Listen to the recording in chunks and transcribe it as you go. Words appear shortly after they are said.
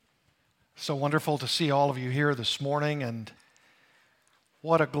So wonderful to see all of you here this morning, and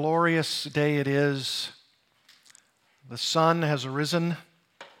what a glorious day it is. The sun has arisen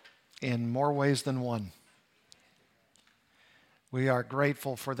in more ways than one. We are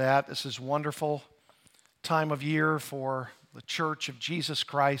grateful for that. This is a wonderful time of year for the Church of Jesus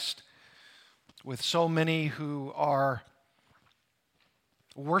Christ, with so many who are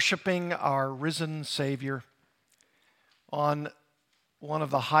worshiping our risen Savior on one of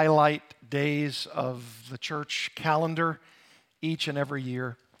the highlight days of the church calendar each and every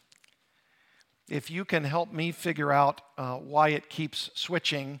year. If you can help me figure out why it keeps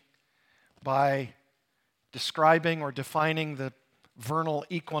switching by describing or defining the vernal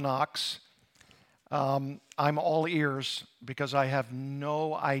equinox, I'm all ears, because I have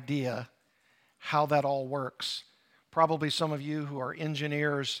no idea how that all works. Probably some of you who are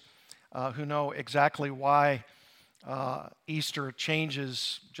engineers who know exactly why Easter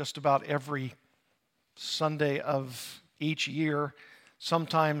changes just about every Sunday of each year,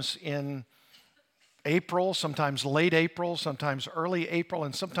 sometimes in April, sometimes late April, sometimes early April,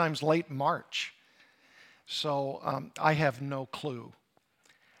 and sometimes late March. So I have no clue,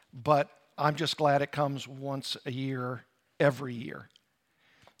 but I'm just glad it comes once a year, every year.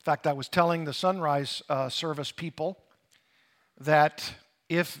 In fact, I was telling the sunrise service people that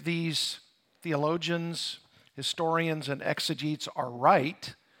if these theologians, historians, and exegetes are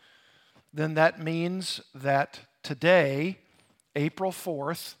right, then that means that today, April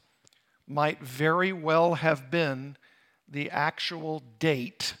 4th, might very well have been the actual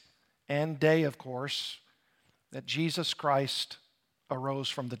date and day, of course, that Jesus Christ arose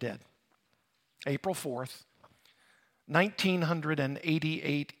from the dead. April 4th,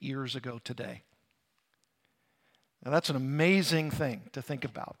 1988 years ago today. Now that's an amazing thing to think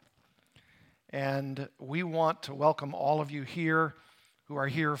about. And we want to welcome all of you here who are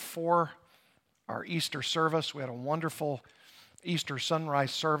here for our Easter service. We had a wonderful Easter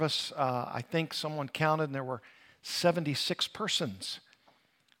sunrise service. I think someone counted, and there were 76 persons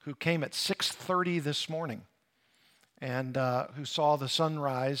who came at 6:30 this morning and who saw the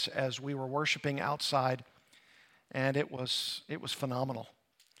sunrise as we were worshiping outside. And it was phenomenal.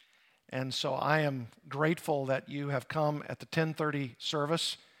 And so I am grateful that you have come at the 10:30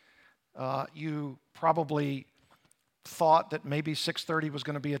 service. You probably thought that maybe 6:30 was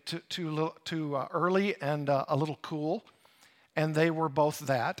going to be too early and a little cool, and they were both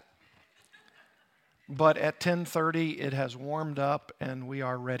that. But at 10:30, it has warmed up, and we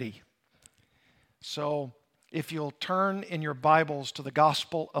are ready. So if you'll turn in your Bibles to the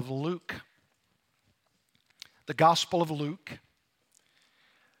Gospel of Luke. The Gospel of Luke.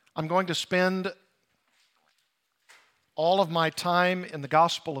 I'm going to spend all of my time in the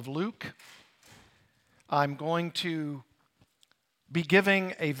Gospel of Luke. I'm going to be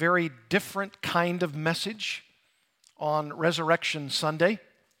giving a very different kind of message on Resurrection Sunday.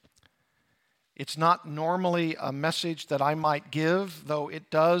 It's not normally a message that I might give, though it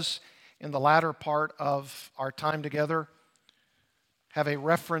does, in the latter part of our time together, have a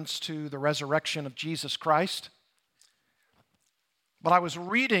reference to the resurrection of Jesus Christ. But I was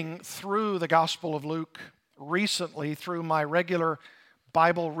reading through the Gospel of Luke recently through my regular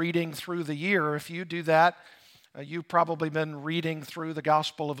Bible reading through the year. If you do that, you've probably been reading through the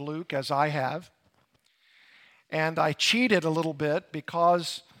Gospel of Luke, as I have. And I cheated a little bit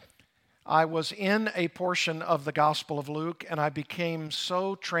because I was in a portion of the Gospel of Luke, and I became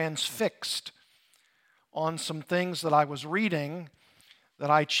so transfixed on some things that I was reading that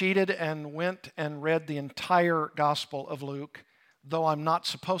I cheated and went and read the entire Gospel of Luke, though I'm not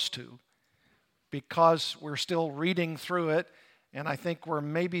supposed to, because we're still reading through it, and I think we're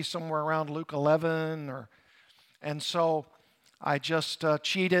maybe somewhere around Luke 11, and so I just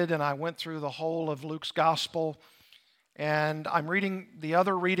cheated, and I went through the whole of Luke's gospel, and I'm reading the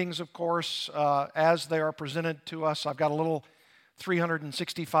other readings, of course, as they are presented to us. I've got a little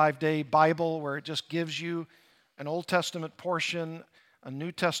 365-day Bible where it just gives you an Old Testament portion, a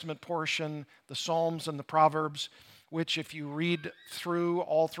New Testament portion, the Psalms and the Proverbs, which if you read through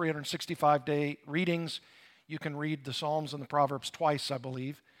all 365-day readings, you can read the Psalms and the Proverbs twice, I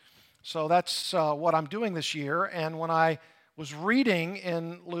believe. So that's what I'm doing this year. And when I was reading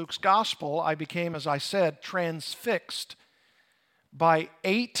in Luke's Gospel, I became, as I said, transfixed by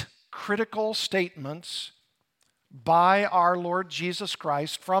 8 critical statements by our Lord Jesus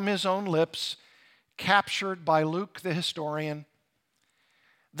Christ from his own lips, captured by Luke the historian,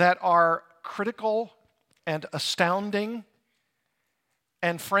 that are critical and astounding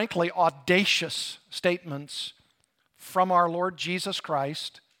and frankly audacious statements from our Lord Jesus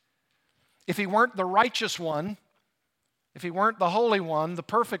Christ. If he weren't the righteous one, if he weren't the holy one, the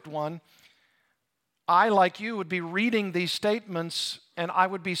perfect one, I, like you, would be reading these statements and I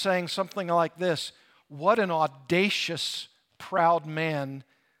would be saying something like this: what an audacious, proud man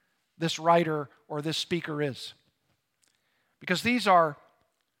this writer or this speaker is. Because these are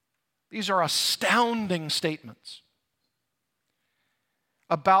astounding statements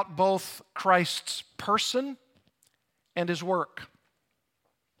about both Christ's person and his work.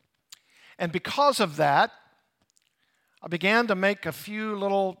 And because of that, I began to make a few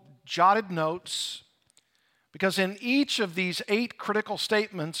little jotted notes, because in each of these 8 critical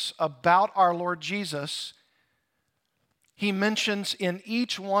statements about our Lord Jesus, he mentions in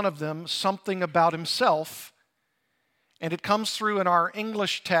each one of them something about himself, and it comes through in our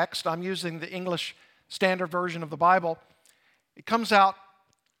English text. I'm using the English Standard Version of the Bible. It comes out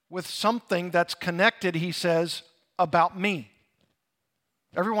with something that's connected, he says, about me.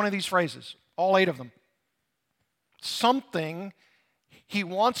 Every one of these phrases, all 8 of them. Something he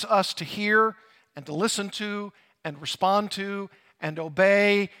wants us to hear and to listen to and respond to and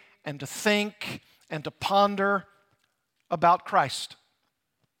obey and to think and to ponder about Christ.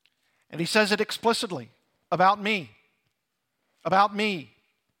 And he says it explicitly: about me, about me,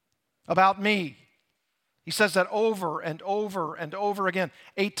 about me. He says that over and over and over again,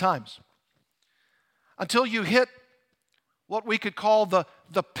 8 times. Until you hit what we could call the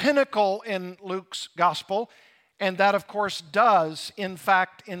pinnacle in Luke's gospel, and that, of course, does, in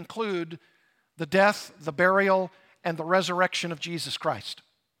fact, include the death, the burial, and the resurrection of Jesus Christ.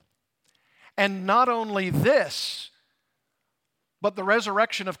 And not only this, but the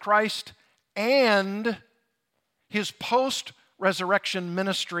resurrection of Christ and his post-resurrection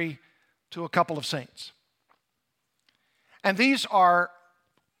ministry to a couple of saints. And these are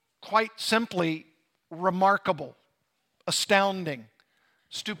quite simply remarkable, astounding,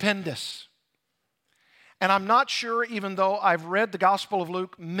 stupendous. And I'm not sure, even though I've read the Gospel of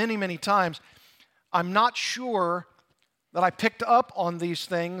Luke many, many times, I'm not sure that I picked up on these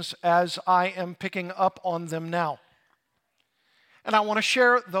things as I am picking up on them now. And I want to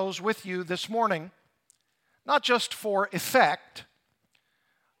share those with you this morning, not just for effect,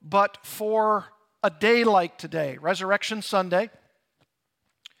 but for a day like today, Resurrection Sunday.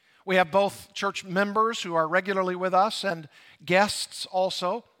 We have both church members who are regularly with us and guests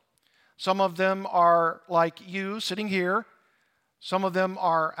also. Some of them are like you, sitting here. Some of them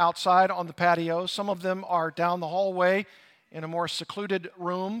are outside on the patio. Some of them are down the hallway in a more secluded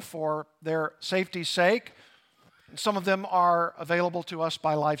room for their safety's sake. And some of them are available to us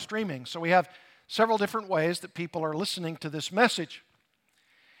by live streaming. So we have several different ways that people are listening to this message.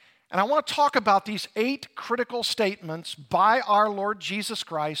 And I want to talk about these 8 critical statements by our Lord Jesus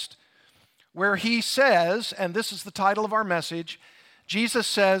Christ, where he says, and this is the title of our message, Jesus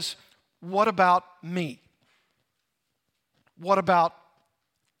says, "What about me? What about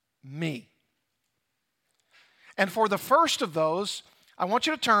me?" And for the first of those, I want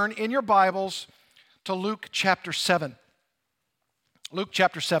you to turn in your Bibles to Luke chapter 7. Luke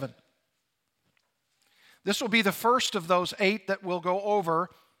chapter 7. This will be the first of those 8 that we'll go over,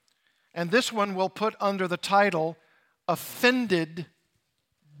 and this one we'll put under the title, "Offended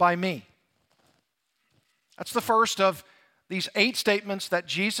by Me." That's the first of these 8 statements that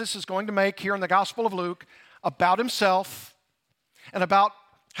Jesus is going to make here in the Gospel of Luke about himself and about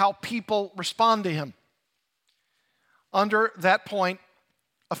how people respond to him. Under that point,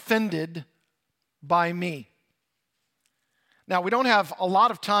 offended by me. Now, we don't have a lot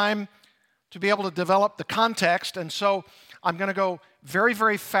of time to be able to develop the context, and so I'm going to go very,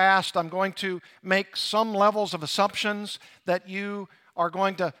 very fast. I'm going to make some levels of assumptions that you are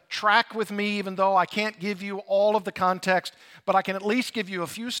going to track with me, even though I can't give you all of the context, but I can at least give you a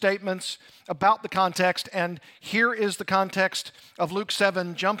few statements about the context. And here is the context of Luke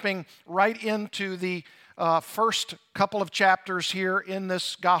 7, jumping right into the first couple of chapters here in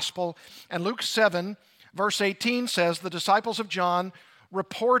this gospel. And Luke 7, verse 18 says, the disciples of John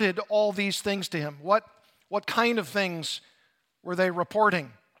reported all these things to him. What kind of things were they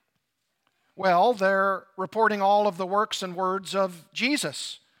reporting? Well, they're reporting all of the works and words of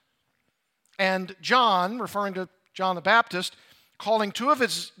Jesus. And John, referring to John the Baptist, calling 2 of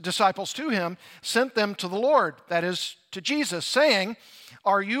his disciples to him, sent them to the Lord, that is, to Jesus, saying,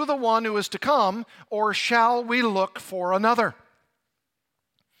 "Are you the one who is to come, or shall we look for another?"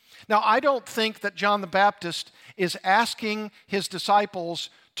 Now, I don't think that John the Baptist is asking his disciples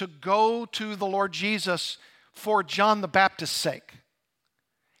to go to the Lord Jesus for John the Baptist's sake.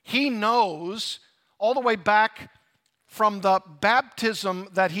 He knows all the way back from the baptism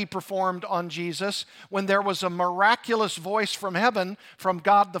that he performed on Jesus, when there was a miraculous voice from heaven, from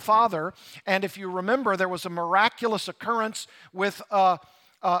God the Father. And if you remember, there was a miraculous occurrence with a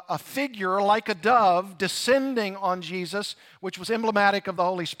a figure like a dove descending on Jesus, which was emblematic of the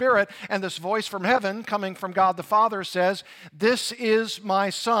Holy Spirit, and this voice from heaven coming from God the Father says, "This is my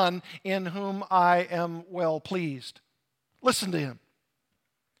Son in whom I am well pleased. Listen to him."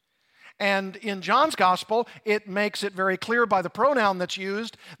 And in John's gospel, it makes it very clear by the pronoun that's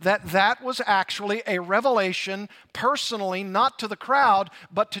used that that was actually a revelation personally, not to the crowd,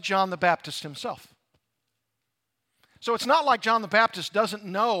 but to John the Baptist himself. So it's not like John the Baptist doesn't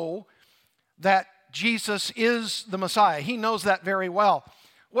know that Jesus is the Messiah. He knows that very well.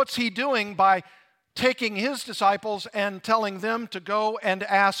 What's he doing by taking his disciples and telling them to go and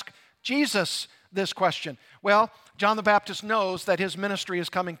ask Jesus this question? Well, John the Baptist knows that his ministry is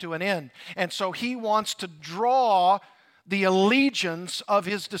coming to an end. And so he wants to draw the allegiance of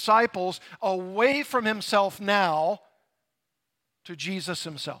his disciples away from himself now to Jesus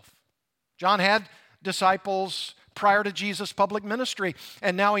himself. John had disciples prior to Jesus' public ministry,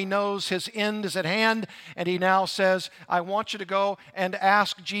 and now he knows his end is at hand, and he now says, I want you to go and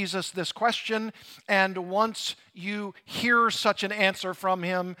ask Jesus this question, and once you hear such an answer from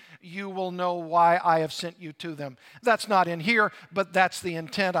him, you will know why I have sent you to them. That's not in here, but that's the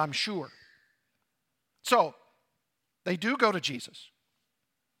intent, I'm sure. So, they do go to Jesus.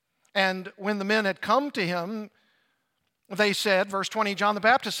 And when the men had come to him, they said, verse 20, John the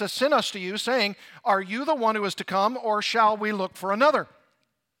Baptist has sent us to you, saying, are you the one who is to come, or shall we look for another?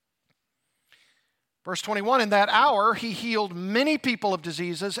 Verse 21, in that hour he healed many people of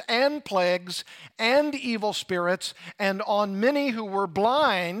diseases and plagues and evil spirits, and on many who were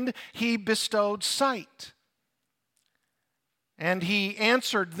blind he bestowed sight. And he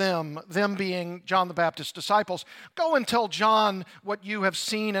answered them being John the Baptist's disciples, go and tell John what you have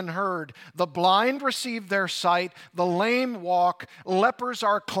seen and heard. The blind receive their sight, the lame walk, lepers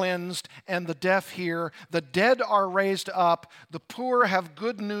are cleansed, and the deaf hear. The dead are raised up, the poor have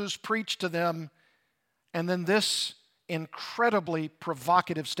good news preached to them. And then this incredibly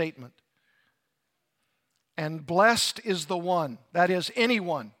provocative statement. And blessed is the one, that is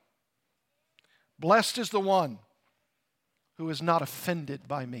anyone, blessed is the one who is not offended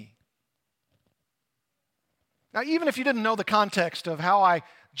by me. Now, even if you didn't know the context of how I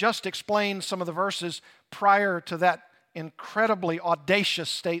just explained some of the verses prior to that incredibly audacious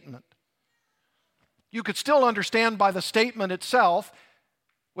statement, you could still understand by the statement itself,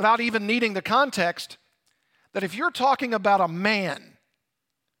 without even needing the context, that if you're talking about a man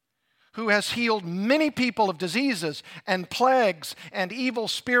who has healed many people of diseases and plagues and evil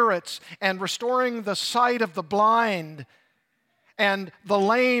spirits and restoring the sight of the blind, and the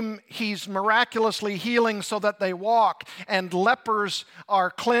lame he's miraculously healing so that they walk, and lepers are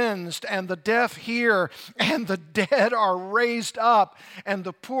cleansed, and the deaf hear, and the dead are raised up, and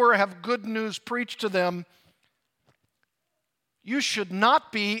the poor have good news preached to them, you should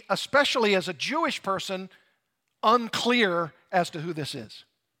not be, especially as a Jewish person, unclear as to who this is.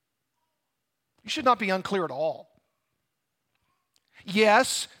 You should not be unclear at all.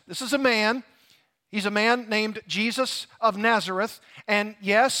 Yes, this is a man. He's a man named Jesus of Nazareth, and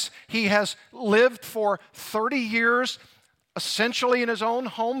yes, he has lived for 30 years, essentially in his own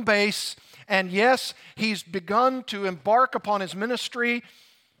home base, and yes, he's begun to embark upon his ministry,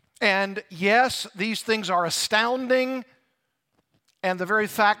 and yes, these things are astounding, and the very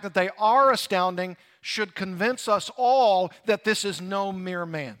fact that they are astounding should convince us all that this is no mere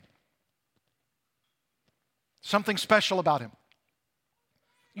man. Something special about him.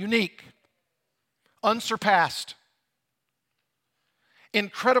 Unique. Unsurpassed,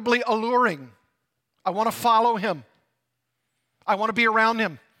 incredibly alluring. I want to follow him. I want to be around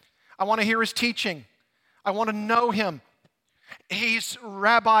him. I want to hear his teaching. I want to know him. He's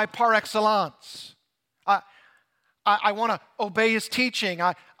rabbi par excellence. I want to obey his teaching.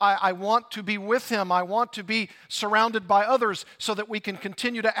 I want to be with him. I want to be surrounded by others so that we can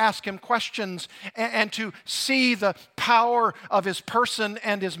continue to ask him questions and to see the power of his person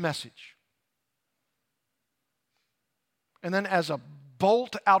and his message. And then as a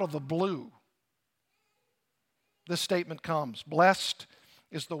bolt out of the blue, this statement comes, blessed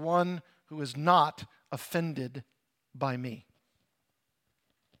is the one who is not offended by me.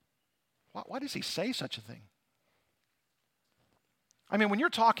 Why does he say such a thing? I mean, when you're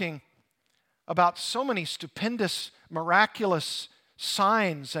talking about so many stupendous, miraculous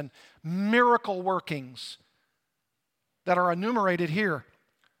signs and miracle workings that are enumerated here,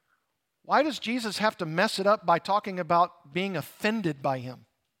 why does Jesus have to mess it up by talking about being offended by him?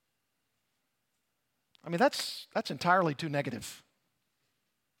 I mean, that's entirely too negative.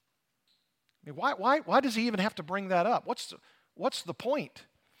 I mean, why does he even have to bring that up? What's the point?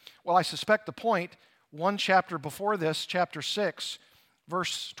 Well, I suspect the point, one chapter before this, chapter 6,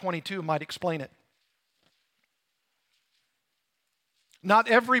 verse 22 might explain it. Not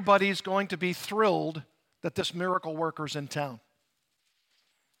everybody's going to be thrilled that this miracle worker's in town.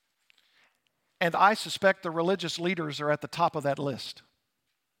 And I suspect the religious leaders are at the top of that list.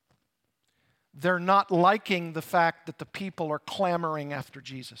 They're not liking the fact that the people are clamoring after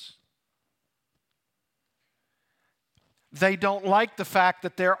Jesus. They don't like the fact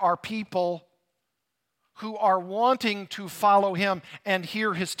that there are people who are wanting to follow him and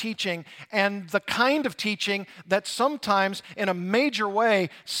hear his teaching, and the kind of teaching that sometimes in a major way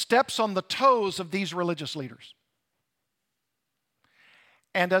steps on the toes of these religious leaders.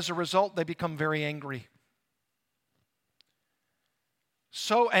 And as a result, they become very angry.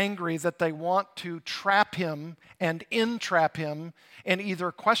 So angry that they want to trap him and entrap him in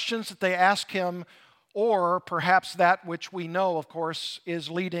either questions that they ask him, or perhaps that which we know, of course, is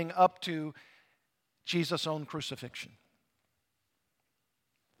leading up to Jesus' own crucifixion.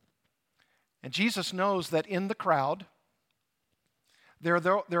 And Jesus knows that in the crowd, there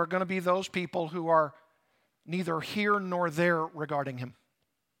are going to be those people who are neither here nor there regarding him.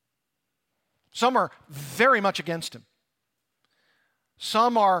 Some are very much against him.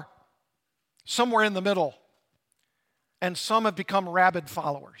 Some are somewhere in the middle. And some have become rabid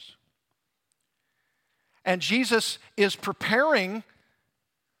followers. And Jesus is preparing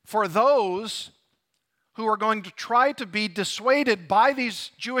for those who are going to try to be dissuaded by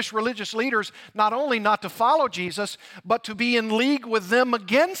these Jewish religious leaders, not only not to follow Jesus, but to be in league with them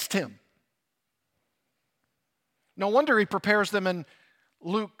against him. No wonder he prepares them in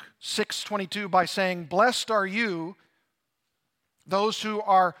Luke 6:22 by saying, "Blessed are you, those who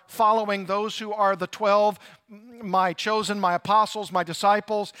are following, those who are the 12, my chosen, my apostles, my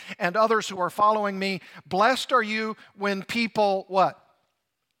disciples, and others who are following me. Blessed are you when people," what?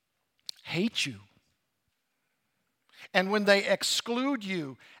 Hate you. And when they exclude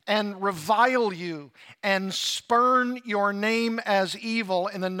you and revile you and spurn your name as evil,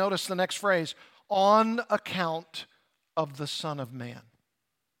 and then notice the next phrase, on account of the Son of Man.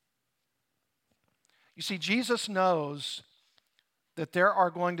 You see, Jesus knows that there are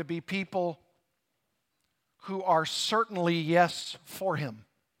going to be people who are certainly yes for him.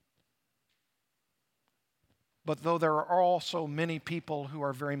 But though there are also many people who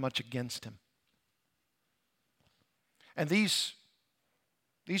are very much against him. And these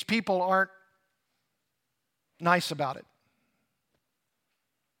people aren't nice about it.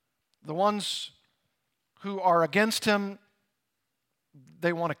 The ones who are against him,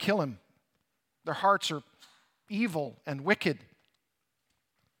 they want to kill him. Their hearts are evil and wicked.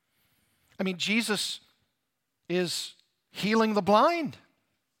 I mean, Jesus is healing the blind.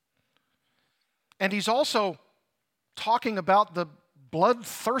 And he's also talking about the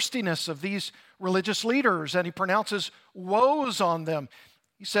bloodthirstiness of these religious leaders, and he pronounces woes on them.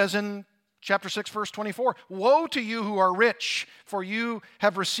 He says in chapter 6, verse 24, "Woe to you who are rich, for you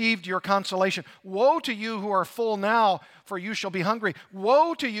have received your consolation. Woe to you who are full now, for you shall be hungry.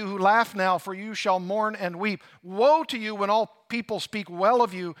 Woe to you who laugh now, for you shall mourn and weep. Woe to you when all people speak well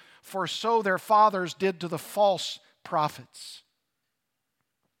of you, for so their fathers did to the false prophets."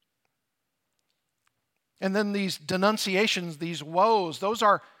 And then these denunciations, these woes, those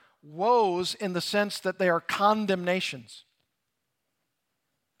are woes in the sense that they are condemnations.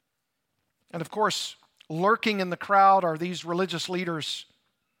 And of course, lurking in the crowd are these religious leaders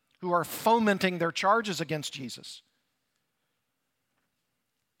who are fomenting their charges against Jesus.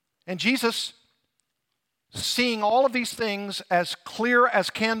 And Jesus, seeing all of these things as clear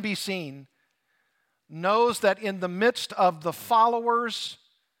as can be seen, knows that in the midst of the followers,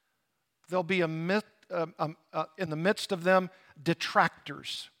 there'll be in the midst of them,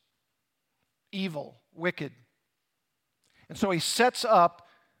 detractors, evil, wicked. And so he sets up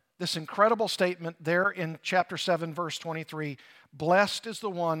this incredible statement there in chapter 7, verse 23, "Blessed is the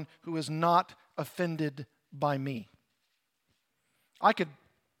one who is not offended by me." I could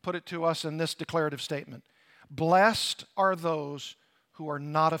put it to us in this declarative statement: blessed are those who are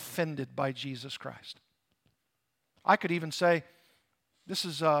not offended by Jesus Christ. I could even say this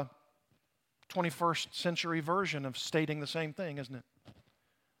is a 21st century version of stating the same thing, isn't it?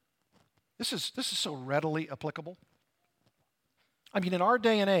 This is so readily applicable. I mean, in our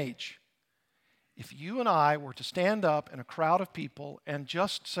day and age, if you and I were to stand up in a crowd of people and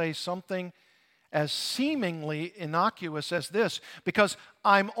just say something as seemingly innocuous as this, because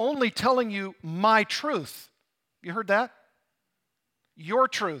I'm only telling you my truth. You heard that? Your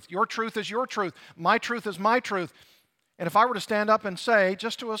truth. Your truth is your truth. My truth is my truth. And if I were to stand up and say,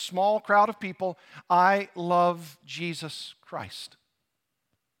 just to a small crowd of people, I love Jesus Christ,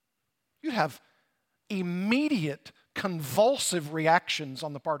 you'd have immediate convulsive reactions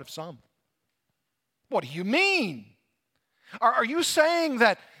on the part of some. What do you mean? Are you saying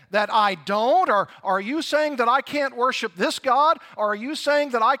that I don't? Or are you saying that I can't worship this God? Or are you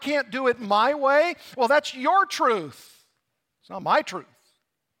saying that I can't do it my way? Well, that's your truth. It's not my truth.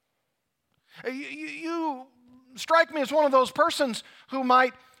 You strike me as one of those persons who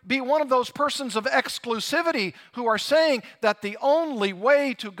might be one of those persons of exclusivity who are saying that the only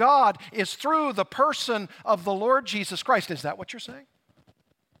way to God is through the person of the Lord Jesus Christ. Is that what you're saying?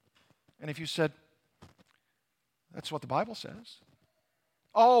 And if you said, that's what the Bible says.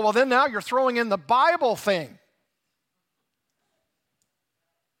 Oh, well then now you're throwing in the Bible thing.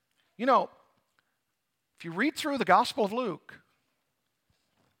 You know, if you read through the Gospel of Luke,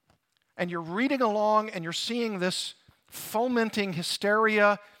 and you're reading along and you're seeing this fomenting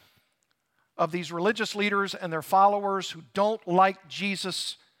hysteria of these religious leaders and their followers who don't like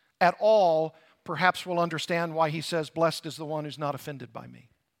Jesus at all, perhaps we'll understand why he says, blessed is the one who's not offended by me.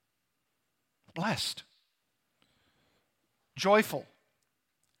 Blessed. Joyful.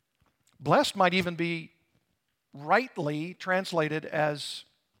 Blessed might even be rightly translated as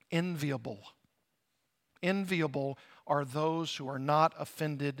enviable. Enviable are those who are not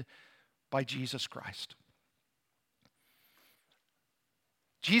offended by Jesus Christ.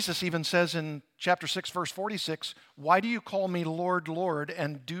 Jesus even says in chapter 6, verse 46, why do you call me Lord, Lord,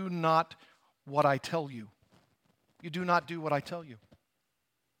 and do not what I tell you? You do not do what I tell you.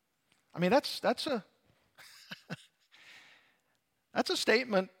 I mean, that's a that's a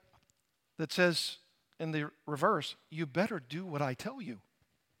statement that says in the reverse, you better do what I tell you.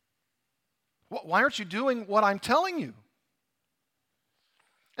 Why aren't you doing what I'm telling you?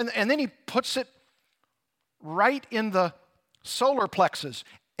 And then he puts it right in the solar plexus.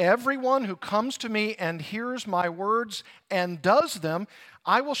 Everyone who comes to me and hears my words and does them,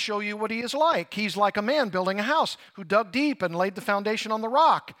 I will show you what he is like. He's like a man building a house who dug deep and laid the foundation on the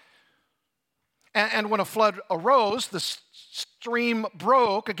rock. And when a flood arose, the stream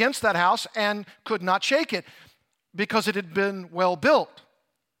broke against that house and could not shake it because it had been well built.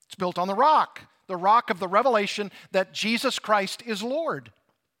 It's built on the rock of the revelation that Jesus Christ is Lord.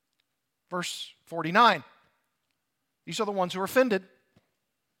 Verse 49. These are the ones who are offended.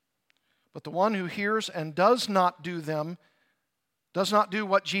 But the one who hears and does not do them, does not do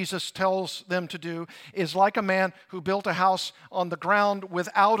what Jesus tells them to do, is like a man who built a house on the ground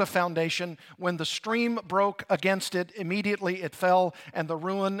without a foundation. When the stream broke against it, immediately it fell, and the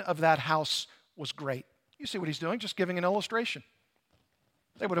ruin of that house was great. You see what he's doing? Just giving an illustration.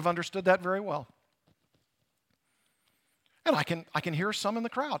 They would have understood that very well. And I can hear some in the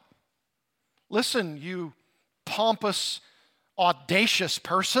crowd. Listen, you pompous, audacious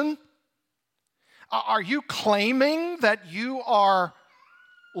person. Are you claiming that you are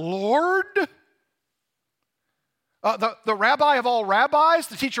Lord? The rabbi of all rabbis,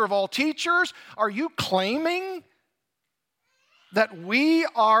 the teacher of all teachers? Are you claiming that we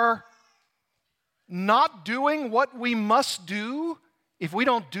are not doing what we must do if we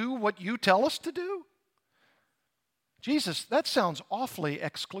don't do what you tell us to do? Jesus, that sounds awfully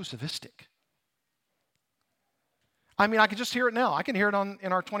exclusivistic. I mean, I can just hear it now. I can hear it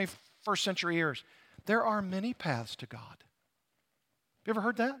in our 21st century ears. There are many paths to God. Have you ever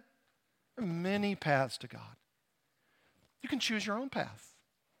heard that? There are many paths to God. You can choose your own path.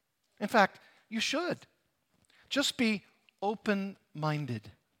 In fact, you should. Just be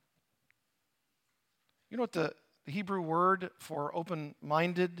open-minded. You know what the Hebrew word for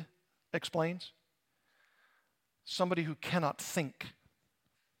open-minded explains? Somebody who cannot think.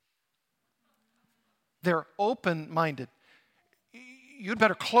 They're open-minded. You'd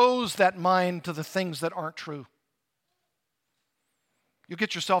better close that mind to the things that aren't true. You'll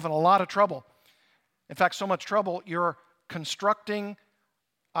get yourself in a lot of trouble. In fact, so much trouble, you're constructing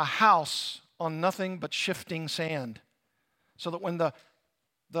a house on nothing but shifting sand. So that when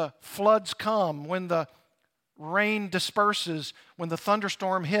the floods come, when the rain disperses, when the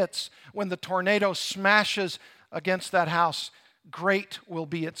thunderstorm hits, when the tornado smashes against that house, great will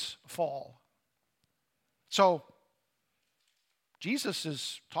be its fall. So, Jesus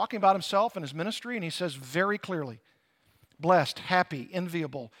is talking about himself and his ministry, and he says very clearly, blessed, happy,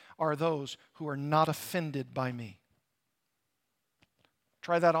 enviable are those who are not offended by me.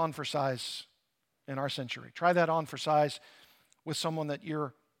 Try that on for size in our century. Try that on for size with someone that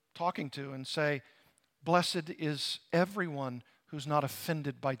you're talking to and say, blessed is everyone who's not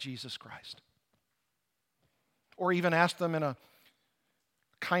offended by Jesus Christ. Or even ask them in a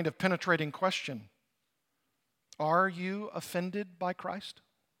kind of penetrating question, are you offended by Christ?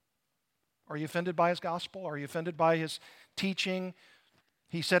 Are you offended by his gospel? Are you offended by his teaching?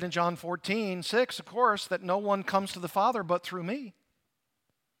 He said in John 14:6, of course, that no one comes to the Father but through me.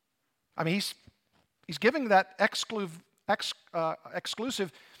 I mean, he's giving that exclusive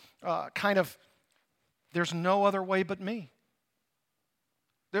kind of, there's no other way but me.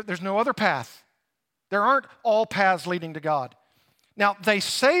 There's no other path. There aren't all paths leading to God. Now, they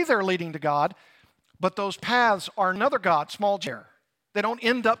say they're leading to God, but those paths are another God, small g. They don't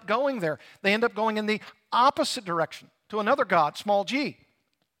end up going there. They end up going in the opposite direction to another God, small g.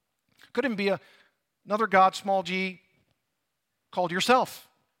 Could even be another God, small g, called yourself.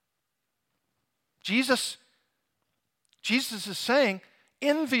 Jesus is saying,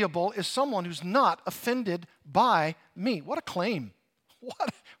 enviable is someone who's not offended by me. What a claim.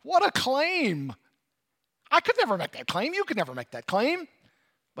 What a claim. I could never make that claim. You could never make that claim.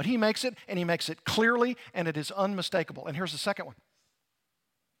 But he makes it, and he makes it clearly, and it is unmistakable. And here's the second one.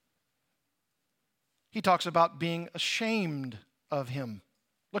 He talks about being ashamed of him.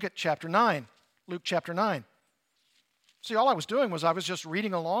 Look at chapter 9, Luke chapter 9. See, all I was doing was I was just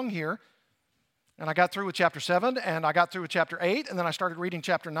reading along here, and I got through with chapter 7, and I got through with chapter 8, and then I started reading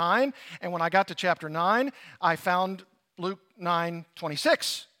chapter 9, and when I got to chapter 9, I found Luke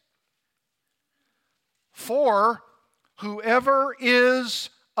 9:26. For whoever is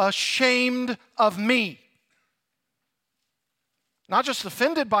ashamed of me, not just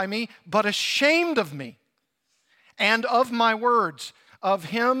offended by me, but ashamed of me and of my words, of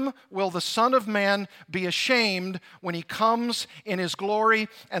him will the Son of Man be ashamed when he comes in his glory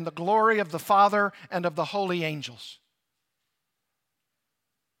and the glory of the Father and of the holy angels.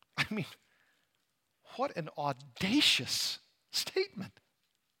 I mean, what an audacious statement.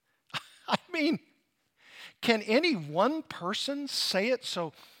 I mean, can any one person say it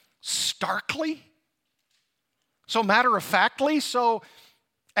so starkly, so matter-of-factly, so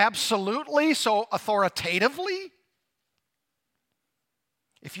absolutely, so authoritatively?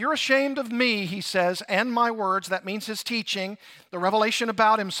 If you're ashamed of me, he says, and my words, that means his teaching, the revelation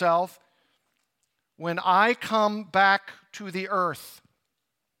about himself, when I come back to the earth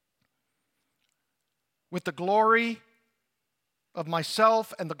with the glory of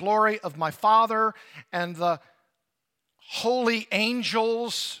myself and the glory of my Father and the holy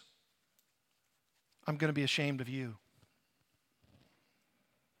angels, I'm going to be ashamed of you.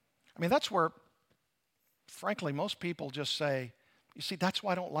 I mean, that's where, frankly, most people just say, you see, that's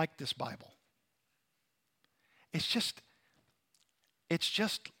why I don't like this Bible. It's just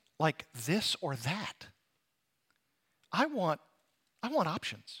like this or that. I want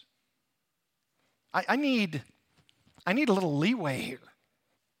options. I need a little leeway here.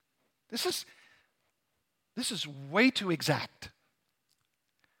 This is way too exact.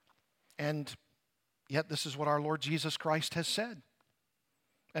 And yet this is what our Lord Jesus Christ has said.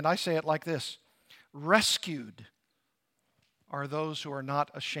 And I say it like this: rescued are those who are not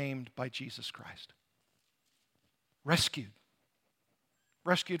ashamed by Jesus Christ. Rescued.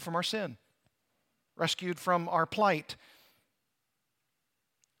 Rescued from our sin. Rescued from our plight.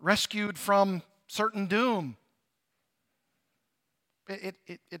 Rescued from certain doom.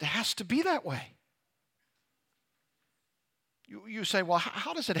 It has to be that way. You say, well,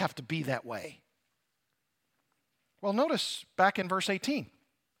 how does it have to be that way? Well, notice back in verse 18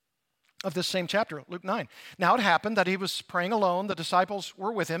 of this same chapter, Luke 9. Now it happened that he was praying alone. The disciples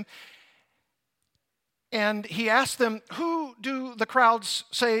were with him. And he asked them, who do the crowds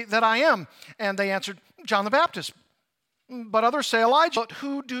say that I am? And they answered, John the Baptist. But others say Elijah. But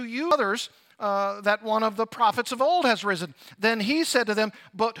who do you others that one of the prophets of old has risen? Then he said to them,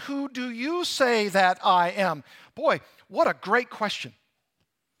 but who do you say that I am? Boy, what a great question.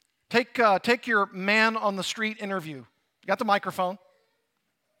 Take your man on the street interview. You got the microphone.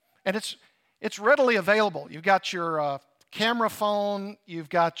 And it's readily available. You've got your camera phone. You've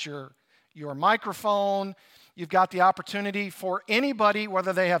got your microphone. You've got the opportunity for anybody,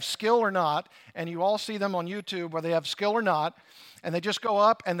 whether they have skill or not, and you all see them on YouTube, whether they have skill or not, and they just go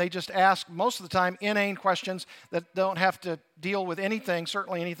up and they just ask, most of the time, inane questions that don't have to deal with anything,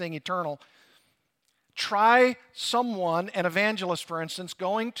 certainly anything eternal. Try someone, an evangelist, for instance,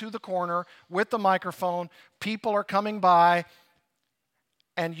 going to the corner with the microphone. People are coming by,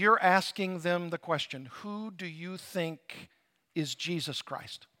 and you're asking them the question, who do you think is Jesus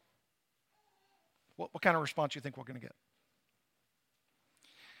Christ? What kind of response do you think we're going to get?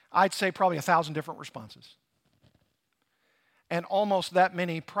 I'd say probably 1,000 different responses. And almost that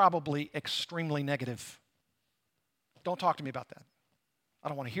many probably extremely negative. Don't talk to me about that. I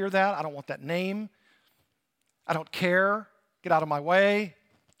don't want to hear that. I don't want that name. I don't care. Get out of my way.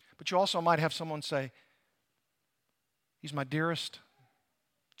 But you also might have someone say, he's my dearest,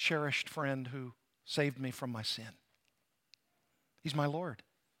 cherished friend who saved me from my sin. He's my Lord.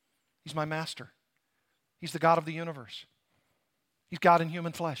 He's my master. He's the God of the universe. He's God in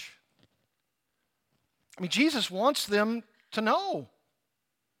human flesh. I mean, Jesus wants them to know.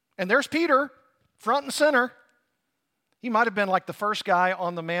 And there's Peter, front and center. He might have been like the first guy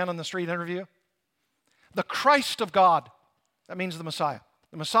on the man on the street interview. The Christ of God. That means the Messiah.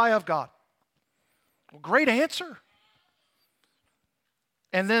 The Messiah of God. Well, great answer.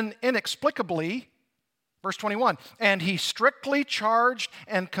 And then inexplicably, verse 21, and he strictly charged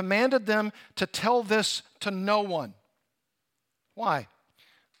and commanded them to tell this to no one. Why?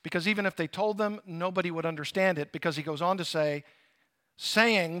 Because even if they told them, nobody would understand it, because he goes on to say,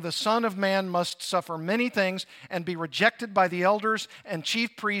 saying, the Son of Man must suffer many things and be rejected by the elders and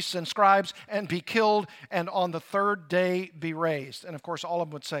chief priests and scribes and be killed and on the third day be raised. And of course, all of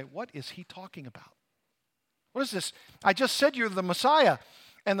them would say, what is he talking about? What is this? I just said you're the Messiah.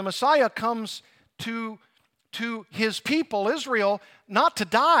 And the Messiah comes to his people, Israel, not to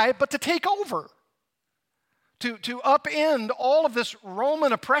die, but to take over. To upend all of this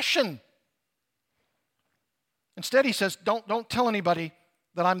Roman oppression. Instead, he says, don't tell anybody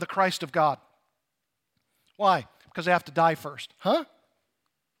that I'm the Christ of God. Why? Because I have to die first. Huh?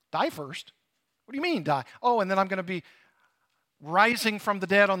 Die first? What do you mean die? Oh, and then I'm going to be rising from the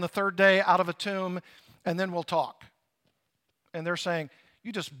dead on the third day out of a tomb, and then we'll talk. And they're saying,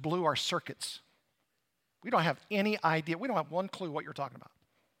 you just blew our circuits. We don't have any idea. We don't have one clue what you're talking about.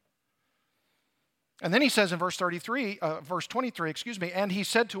 And then he says in verse 23, and he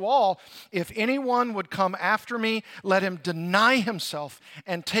said to all, if anyone would come after me, let him deny himself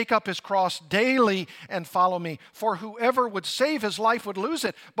and take up his cross daily and follow me. For whoever would save his life would lose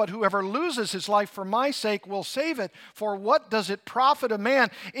it, but whoever loses his life for my sake will save it. For what does it profit a man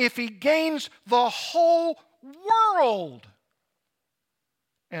if he gains the whole world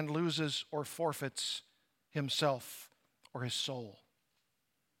and loses or forfeits himself or his soul?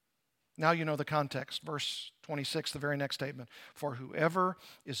 Now you know the context. Verse 26, the very next statement. For whoever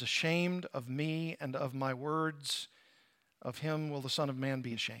is ashamed of me and of my words, of him will the Son of Man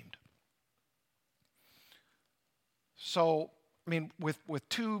be ashamed. So, I mean, with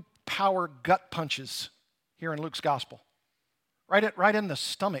two power gut punches here in Luke's gospel, right in the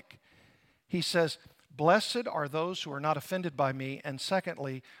stomach, he says, blessed are those who are not offended by me, and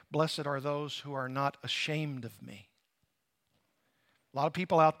secondly, blessed are those who are not ashamed of me. A lot of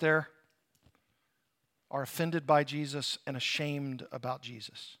people out there are offended by Jesus and ashamed about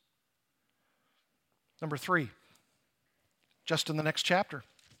Jesus. Number 3, just in the next chapter,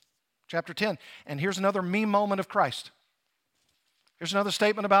 chapter 10. And here's another me moment of Christ. Here's another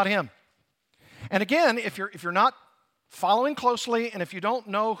statement about him. And again, if you're not following closely and if you don't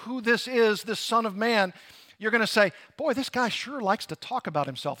know who this is, this Son of Man, you're going to say, boy, this guy sure likes to talk about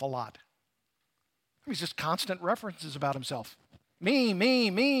himself a lot. He's just constant references about himself. Me, me,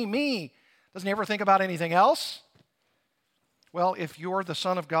 me, me. Doesn't he ever think about anything else? Well, if you're the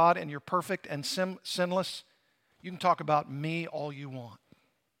Son of God and you're perfect and sinless, you can talk about me all you want,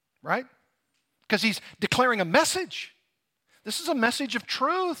 right? Because he's declaring a message. This is a message of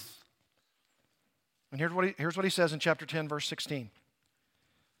truth. And here's what he says in chapter 10, verse 16.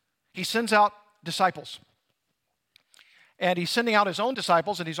 He sends out disciples. And he's sending out his own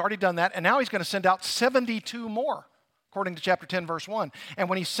disciples, and he's already done that. And now he's going to send out 72 more. According to chapter 10, verse 1. And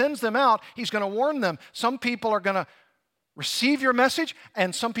when he sends them out, he's going to warn them. Some people are going to receive your message,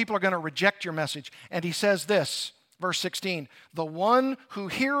 and some people are going to reject your message. And he says this, verse 16, the one who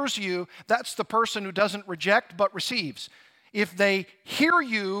hears you, that's the person who doesn't reject but receives. If they hear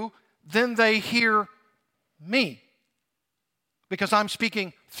you, then they hear me. Because I'm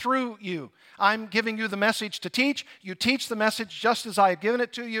speaking through you. I'm giving you the message to teach. You teach the message just as I have given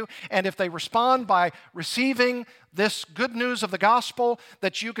it to you. And if they respond by receiving this good news of the gospel,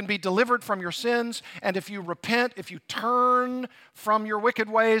 that you can be delivered from your sins, and if you repent, if you turn from your wicked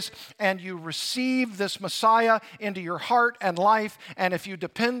ways, and you receive this Messiah into your heart and life, and if you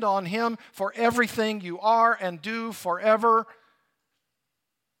depend on him for everything you are and do forever,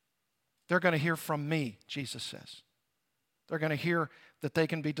 they're going to hear from me, Jesus says. They're going to hear that they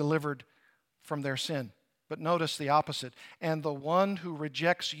can be delivered from their sin. But notice the opposite. And the one who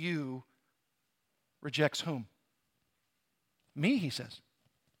rejects you rejects whom? Me, he says.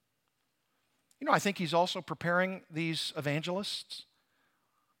 You know, I think he's also preparing these evangelists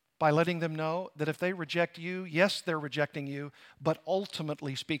by letting them know that if they reject you, yes, they're rejecting you, but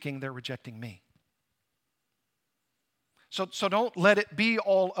ultimately speaking, they're rejecting me. So don't let it be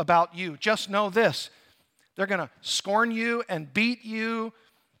all about you. Just know this. They're going to scorn you and beat you,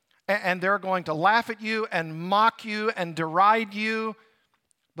 and they're going to laugh at you and mock you and deride you.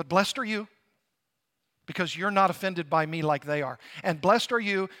 But blessed are you. because you're not offended by me like they are. And blessed are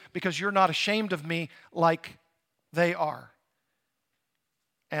you because you're not ashamed of me like they are.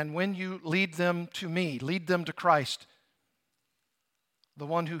 And when you lead them to me, lead them to Christ, the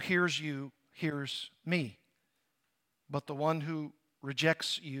one who hears you hears me. But the one who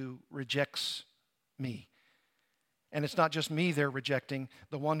rejects you rejects me. And it's not just me they're rejecting.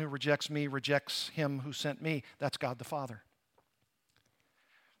 The one who rejects me rejects him who sent me. That's God the Father.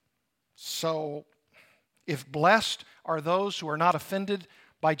 So, if blessed are those who are not offended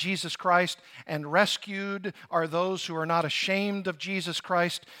by Jesus Christ, and rescued are those who are not ashamed of Jesus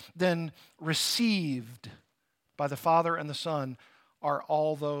Christ, then received by the Father and the Son are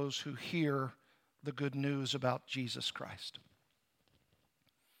all those who hear the good news about Jesus Christ.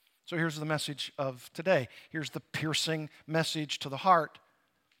 So here's the message of today. Here's the piercing message to the heart.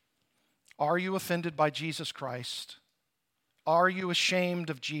 Are you offended by Jesus Christ? Are you ashamed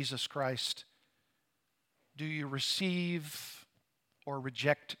of Jesus Christ? Do you receive or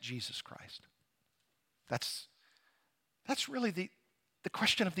reject Jesus Christ? That's really the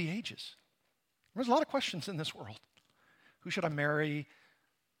question of the ages. There's a lot of questions in this world. Who should I marry?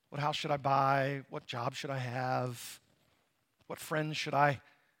 What house should I buy? What job should I have? What friends should I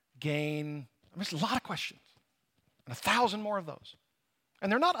gain? There's a lot of questions, and 1,000 more of those.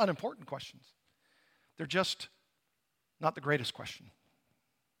 And they're not unimportant questions. They're just not the greatest question.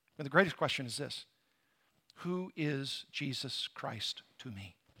 And the greatest question is this: who is Jesus Christ to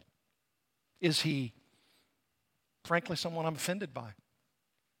me? Is he, frankly, someone I'm offended by?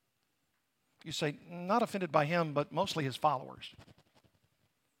 You say, not offended by him, but mostly his followers.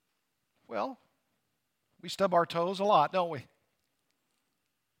 Well, we stub our toes a lot, don't we?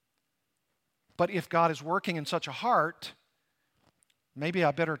 But if God is working in such a heart, maybe I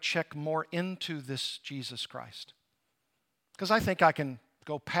better check more into this Jesus Christ. Because I think I can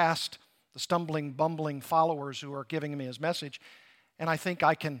go past the stumbling, bumbling followers who are giving me his message, and I think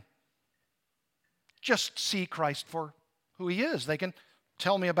I can just see Christ for who he is. They can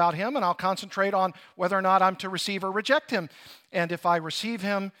tell me about him, and I'll concentrate on whether or not I'm to receive or reject him. And if I receive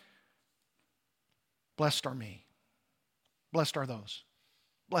him, blessed are me. Blessed are those.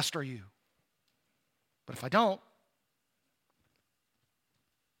 Blessed are you. But if I don't,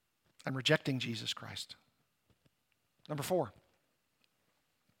 I'm rejecting Jesus Christ. Number 4.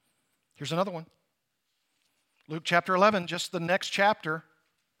 Here's another one. Luke chapter 11, just the next chapter,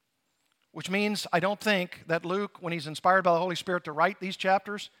 which means I don't think that Luke, when he's inspired by the Holy Spirit to write these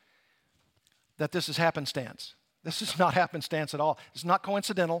chapters, that this is happenstance. This is not happenstance at all. It's not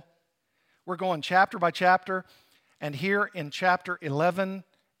coincidental. We're going chapter by chapter, and here in chapter 11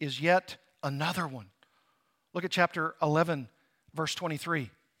 is yet another one. Look at chapter 11, verse 23.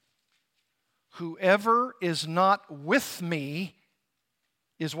 Whoever is not with me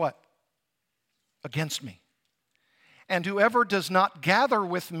is what? Against me. And whoever does not gather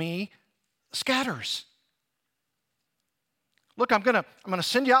with me scatters. Look, I'm going to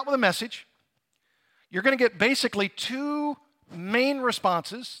send you out with a message. You're going to get basically 2 main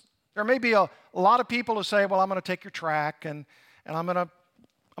responses. There may be a lot of people who say, well, I'm going to take your track and I'm going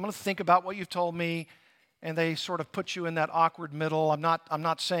to think about what you've told me, and they sort of put you in that awkward middle. I'm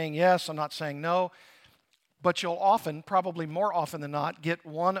not saying yes, I'm not saying no. But you'll often, probably more often than not, get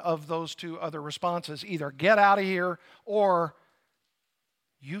one of those 2 other responses. Either get out of here, or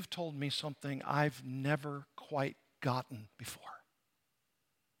you've told me something I've never quite gotten before.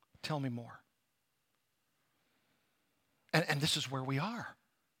 Tell me more. And this is where we are.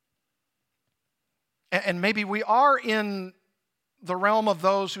 And maybe we are in the realm of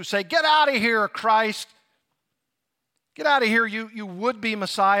those who say, get out of here, Christ. Get out of here, you would-be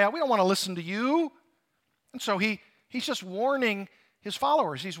Messiah. We don't want to listen to you. And so he's just warning his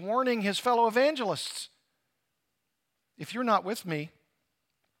followers. He's warning his fellow evangelists. If you're not with me,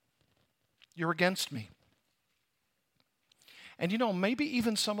 you're against me. And maybe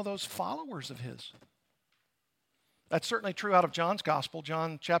even some of those followers of his. That's certainly true out of John's gospel,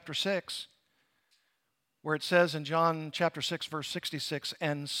 John chapter 6, where it says in John chapter 6, verse 66,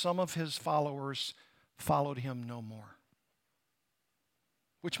 and some of his followers followed him no more.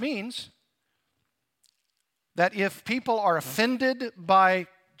 Which means that if people are offended by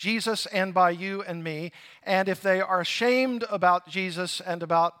Jesus and by you and me, and if they are ashamed about Jesus and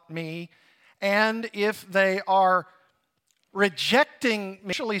about me, and if they are rejecting,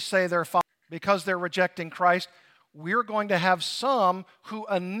 initially say they're following because they're rejecting Christ, we're going to have some who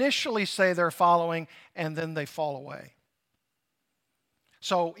initially say they're following and then they fall away.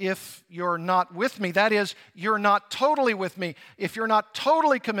 So if you're not with me, that is, you're not totally with me, if you're not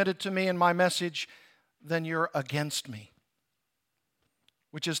totally committed to me and my message, then you're against me.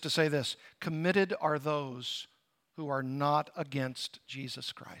 which is to say this: committed are those who are not against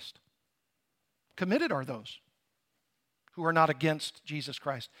Jesus Christ. Committed are those who are not against Jesus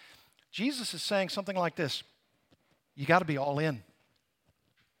Christ. Jesus is saying something like this: you got to be all in.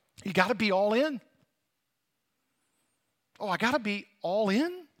 You got to be all in. Oh, I got to be all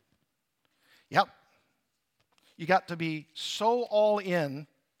in? Yep. You got to be so all in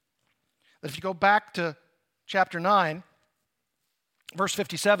that if you go back to chapter 9, verse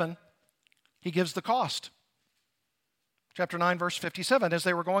 57, he gives the cost. Chapter 9, verse 57, as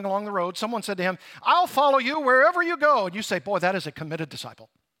they were going along the road, someone said to him, I'll follow you wherever you go. And you say, boy, that is a committed disciple.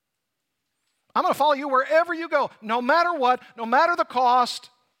 I'm going to follow you wherever you go, no matter what, no matter the cost.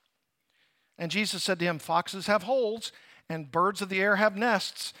 And Jesus said to him, foxes have holes and birds of the air have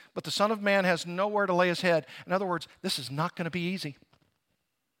nests, but the Son of Man has nowhere to lay his head. In other words, this is not going to be easy.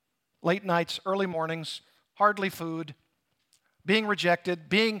 Late nights, early mornings, hardly food, being rejected,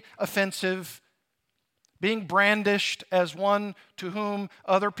 being offensive, being brandished as one to whom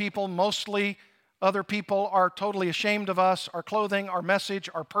mostly other people are totally ashamed of us, our clothing, our message,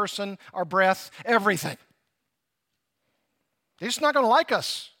 our person, our breath, everything. They're just not going to like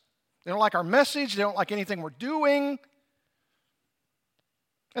us. They don't like our message. They don't like anything we're doing.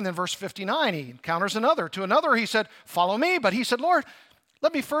 And then verse 59, he encounters another. To another he said, follow me. But he said, Lord,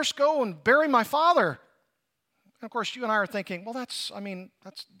 let me first go and bury my father. And of course, you and I are thinking, well,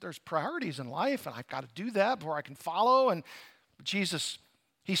 there's priorities in life, and I've got to do that before I can follow. And Jesus,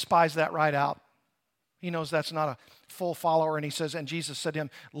 he spies that right out. He knows that's not a full follower, and he says, and Jesus said to him,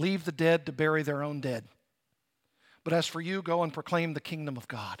 leave the dead to bury their own dead. But as for you, go and proclaim the kingdom of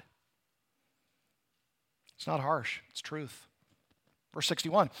God. It's not harsh, it's truth. Verse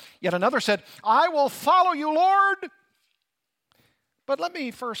 61, yet another said, I will follow you, Lord. But let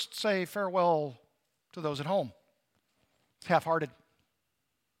me first say farewell to those at home. Half-hearted.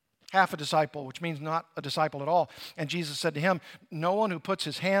 Half a disciple, which means not a disciple at all. And Jesus said to him, no one who puts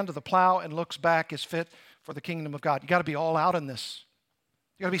his hand to the plow and looks back is fit for the kingdom of God. You got to be all out in this.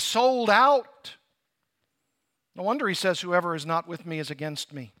 You got to be sold out. No wonder he says, whoever is not with me is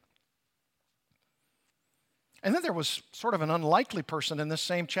against me. And then there was sort of an unlikely person in this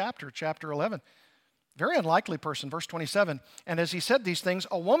same chapter, chapter 11. Very unlikely person, verse 27. And as he said these things,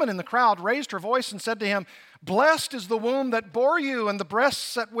 a woman in the crowd raised her voice and said to him, blessed is the womb that bore you and the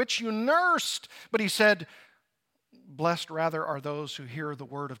breasts at which you nursed. But he said, blessed rather are those who hear the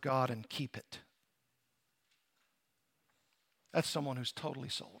word of God and keep it. That's someone who's totally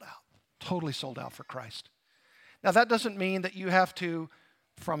sold out for Christ. Now that doesn't mean that you have to,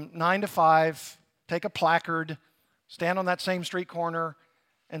 from 9 to 5, take a placard, stand on that same street corner,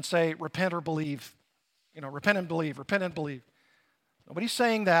 and say, repent or believe. Repent and believe, repent and believe. Nobody's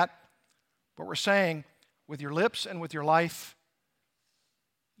saying that, but we're saying, with your lips and with your life,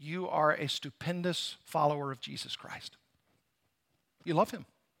 you are a stupendous follower of Jesus Christ. You love him.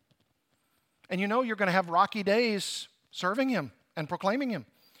 And you know you're going to have rocky days serving him and proclaiming him.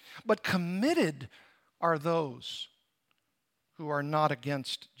 But committed are those who are not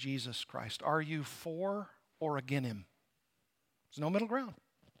against Jesus Christ. Are you for or against him? There's no middle ground.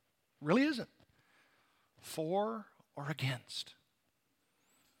 Really isn't. For or against.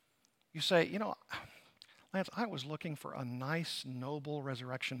 You say, Lance, I was looking for a nice, noble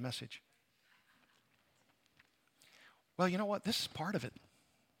resurrection message. Well, you know what? This is part of it.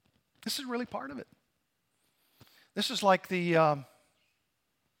 This is really part of it. This is like the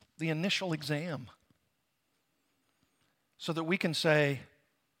initial exam, so that we can say,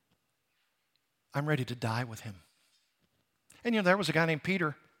 I'm ready to die with him. And there was a guy named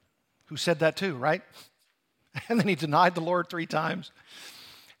Peter who said that too, right? And then he denied the Lord 3 times.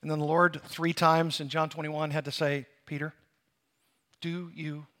 And then the Lord 3 times in John 21 had to say, Peter, do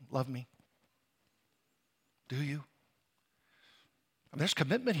you love me? Do you? There's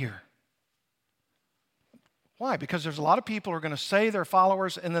commitment here. Why? Because there's a lot of people who are going to say they're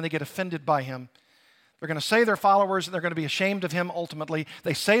followers and then they get offended by him. They're going to say they're followers and they're going to be ashamed of him ultimately.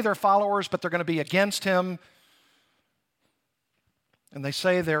 They say they're followers, but they're going to be against him. And they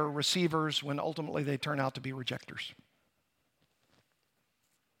say they're receivers when ultimately they turn out to be rejectors.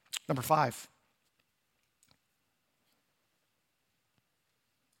 Number 5.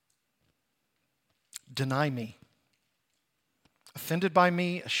 Deny me. Offended by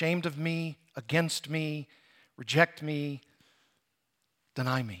me, ashamed of me, against me, reject me,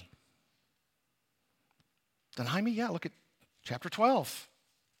 deny me. Deny me? Yeah, look at chapter 12.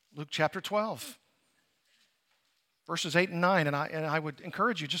 Luke chapter 12. Verses 8 and 9. And I would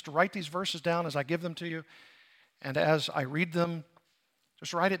encourage you just to write these verses down as I give them to you. And as I read them,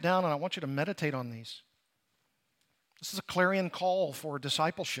 just write it down, and I want you to meditate on these. This is a clarion call for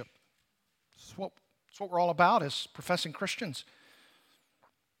discipleship. This is what we're all about as professing Christians.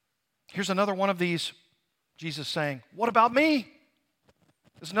 Here's another one of these. Jesus saying, what about me?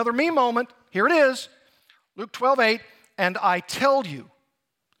 There's another me moment. Here it is. Luke 12:8. And I tell you,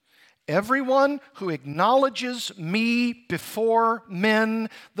 everyone who acknowledges me before men,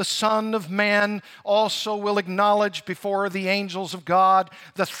 the Son of Man, also will acknowledge before the angels of God,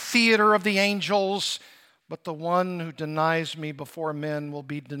 the theater of the angels. But the one who denies me before men will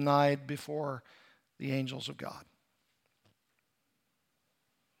be denied before the angels of God.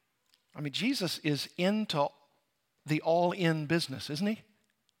 I mean, Jesus is into the all-in business, isn't he?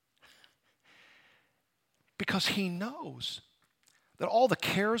 Because he knows that all the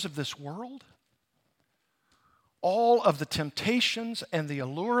cares of this world, all of the temptations and the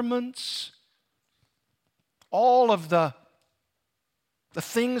allurements, all of the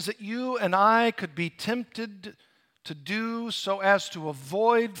things that you and I could be tempted to do so as to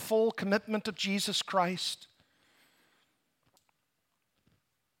avoid full commitment to Jesus Christ.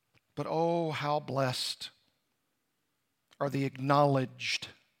 But oh, how blessed are the acknowledged,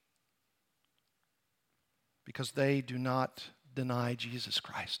 because they do not deny Jesus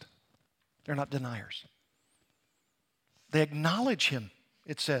Christ. They're not deniers. They acknowledge him,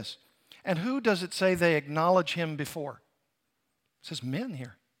 it says. And who does it say they acknowledge him before? It says men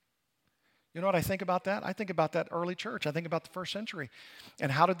here. You know what I think about that? I think about that early church. I think about the first century.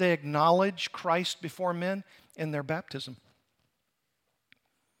 And how did they acknowledge Christ before men? In their baptism.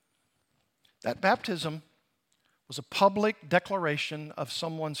 That baptism was a public declaration of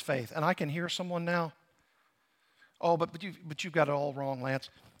someone's faith. And I can hear someone now, oh, but you've got it all wrong,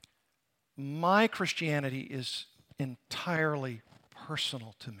 Lance. My Christianity is entirely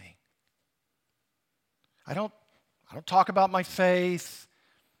personal to me. I don't talk about my faith.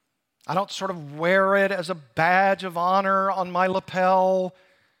 I don't sort of wear it as a badge of honor on my lapel.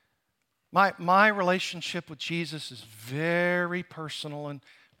 My relationship with Jesus is very personal and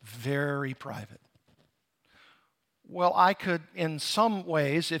very private. Well, I could, in some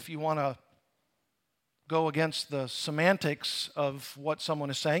ways, if you want to go against the semantics of what someone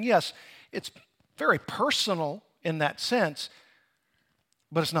is saying, yes, it's very personal in that sense,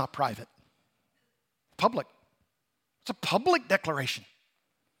 but it's not private. Public. It's a public declaration.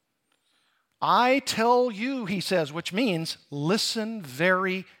 I tell you, he says, which means listen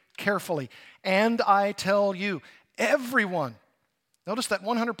very carefully. And I tell you, everyone, notice that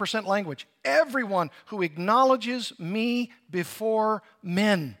 100% language, everyone who acknowledges me before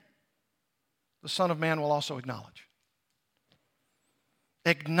men, the Son of Man will also acknowledge.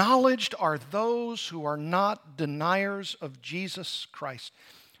 Acknowledged are those who are not deniers of Jesus Christ.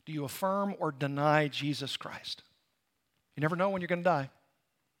 Do you affirm or deny Jesus Christ? You never know when you're going to die.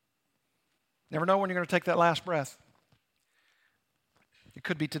 Never know when you're going to take that last breath. It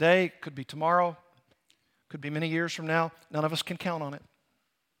could be today, it could be tomorrow, it could be many years from now. None of us can count on it.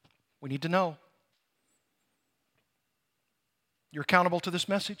 We need to know. You're accountable to this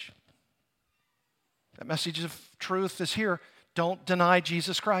message. That message of truth is here. Don't deny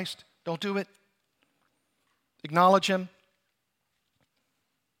Jesus Christ. Don't do it. Acknowledge him.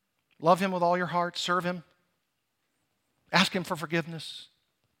 Love him with all your heart. Serve him. Ask him for forgiveness.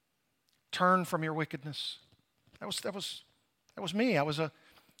 Turn from your wickedness. That was me. I was a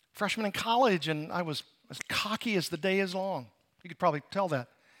freshman in college, and I was as cocky as the day is long. You could probably tell that.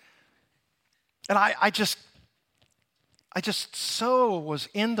 And I just so was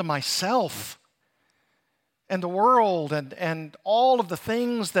into myself and the world and all of the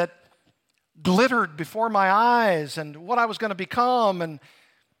things that glittered before my eyes and what I was going to become. And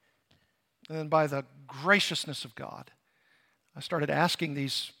then by the graciousness of God, I started asking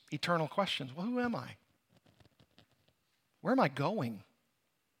these eternal questions. Well, who am I? Where am I going?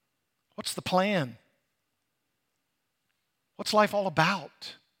 What's the plan? What's life all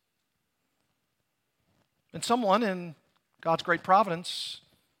about? And someone in God's great providence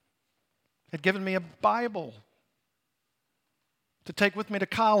had given me a Bible to take with me to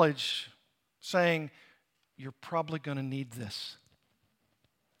college, saying, you're probably going to need this.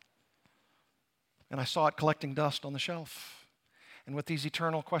 And I saw it collecting dust on the shelf. And with these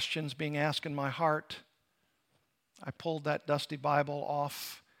eternal questions being asked in my heart, I pulled that dusty Bible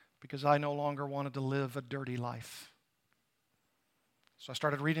off because I no longer wanted to live a dirty life. So I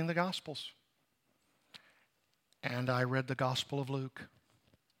started reading the Gospels. And I read the Gospel of Luke.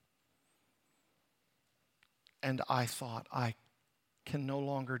 And I thought, I can no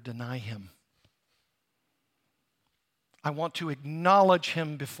longer deny him. I want to acknowledge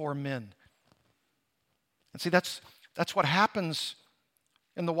him before men. And see, that's what happens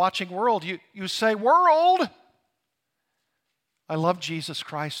in the watching world. You say, world, I love Jesus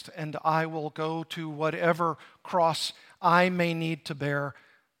Christ, and I will go to whatever cross I may need to bear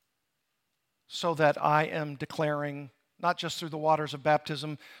so that I am declaring, not just through the waters of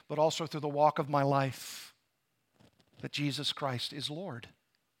baptism, but also through the walk of my life, that Jesus Christ is Lord.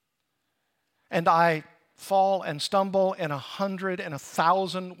 And I fall and stumble in 100 and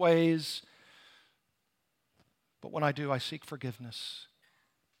 1,000 ways, but when I do, I seek forgiveness.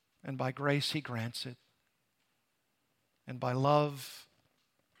 And by grace, He grants it. And by love,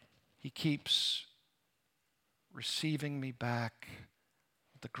 He keeps receiving me back,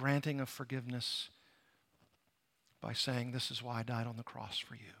 the granting of forgiveness, by saying, this is why I died on the cross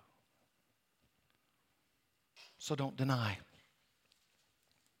for you. So don't deny.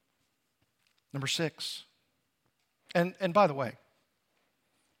 Number 6. And by the way,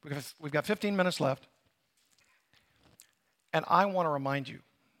 we've got 15 minutes left. And I want to remind you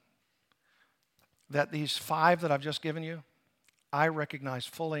that these 5 that I've just given you, I recognize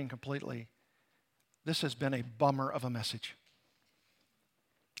fully and completely this has been a bummer of a message.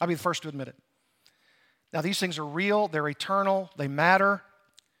 I'll be the first to admit it. Now, these things are real, they're eternal, they matter,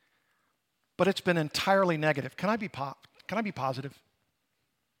 but it's been entirely negative. Can I be positive?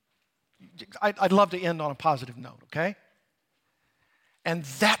 I'd love to end on a positive note, okay? And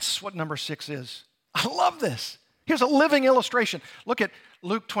that's what number 6 is. I love this. Here's a living illustration. Look at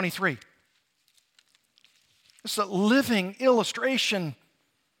Luke 23. It's a living illustration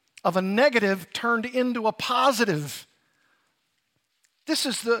of a negative turned into a positive. This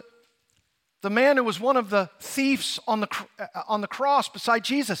is the man who was one of the thieves on the cross beside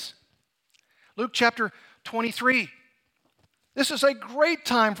Jesus. Luke chapter 23. This is a great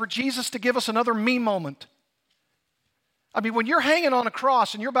time for Jesus to give us another me moment. I mean, when you're hanging on a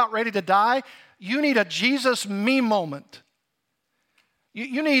cross and you're about ready to die, you need a Jesus me moment.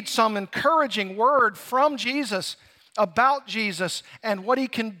 You need some encouraging word from Jesus about Jesus and what He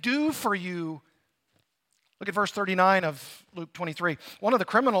can do for you. Look at verse 39 of Luke 23. One of the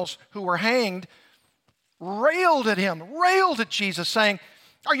criminals who were hanged railed at Jesus, saying,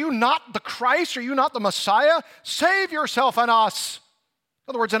 "Are you not the Christ? Are you not the Messiah? Save yourself and us."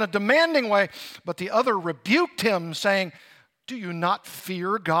 In other words, in a demanding way. But the other rebuked him, saying, "Do you not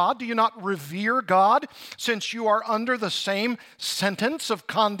fear God? Do you not revere God, since you are under the same sentence of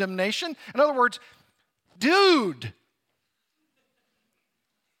condemnation?" In other words, dude,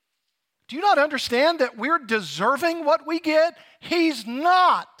 do you not understand that we're deserving what we get? He's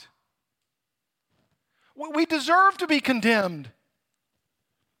not. We deserve to be condemned.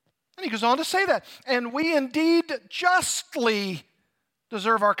 And he goes on to say that. And we indeed justly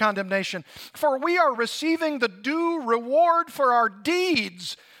deserve our condemnation, for we are receiving the due reward for our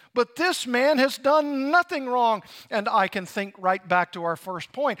deeds. But this man has done nothing wrong. And I can think right back to our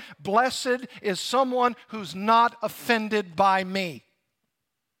first point. Blessed is someone who's not offended by me.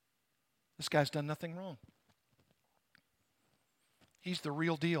 This guy's done nothing wrong. He's the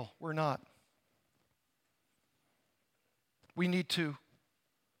real deal. We're not. We need to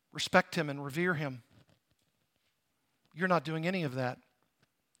respect him and revere him. You're not doing any of that.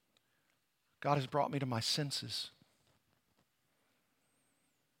 God has brought me to my senses.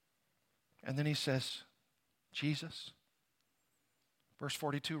 And then he says, Jesus, verse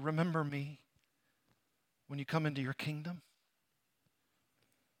 42, remember me when you come into your kingdom.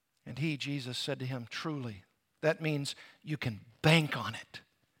 And he, Jesus, said to him, truly, that means you can bank on it.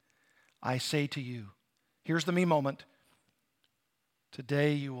 I say to you, here's the me moment.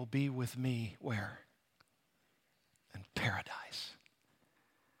 Today you will be with me where? In paradise.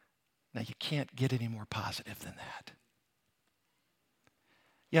 Now you can't get any more positive than that.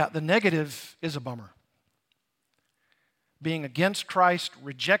 Yeah, the negative is a bummer. Being against Christ,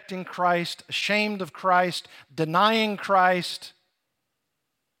 rejecting Christ, ashamed of Christ, denying Christ.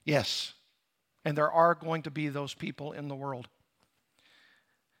 Yes, and there are going to be those people in the world.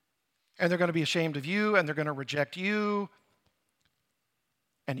 And they're going to be ashamed of you, and they're going to reject you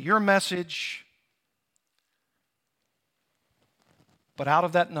and your message. But out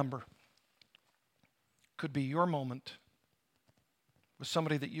of that number could be your moment with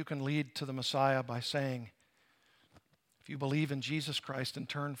somebody that you can lead to the Messiah by saying, if you believe in Jesus Christ and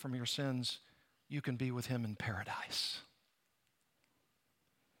turn from your sins, you can be with him in paradise.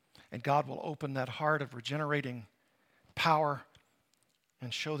 And God will open that heart of regenerating power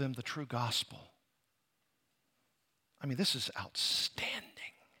and show them the true gospel. I mean, this is outstanding.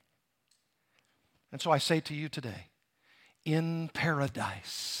 And so I say to you today, in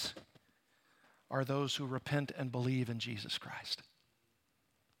paradise are those who repent and believe in Jesus Christ.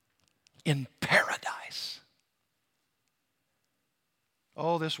 In paradise.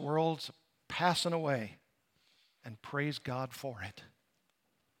 Oh, this world's passing away. and praise God for it.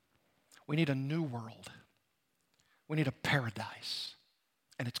 We need a new world. We need a paradise,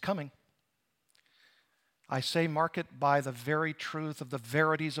 and it's coming. I say, mark it by the very truth of the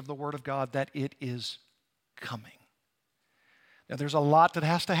verities of the Word of God that it is coming. Now, there's a lot that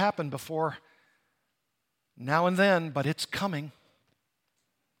has to happen before now and then, but it's coming.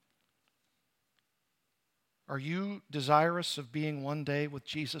 Are you desirous of being one day with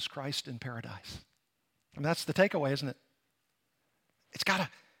Jesus Christ in paradise? And that's the takeaway, isn't it? It's got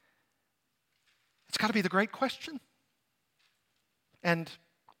to be the great question. And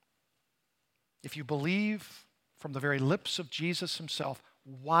if you believe from the very lips of Jesus himself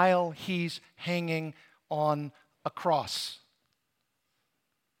while he's hanging on a cross,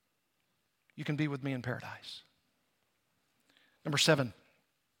 you can be with me in paradise. Number 7.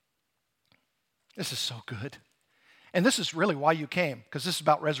 This is so good. And this is really why you came, because this is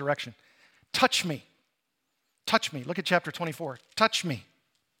about resurrection. Touch me. Touch me. Look at chapter 24. Touch me.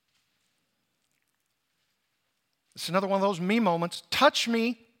 It's another one of those me moments. Touch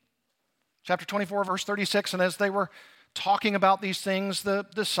me. Chapter 24, verse 36. And as they were talking about these things, the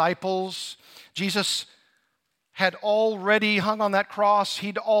disciples, Jesus had already hung on that cross.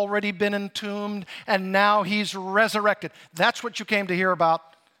 He'd already been entombed, and now he's resurrected. That's what you came to hear about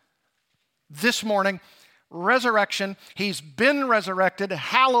this morning. Resurrection. He's been resurrected.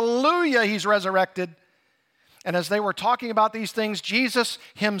 Hallelujah, he's resurrected. And as they were talking about these things, Jesus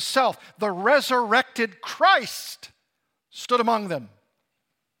himself, the resurrected Christ, stood among them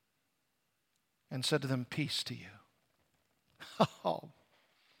and said to them, peace to you. Oh,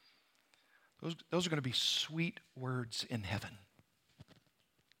 those are going to be sweet words in heaven.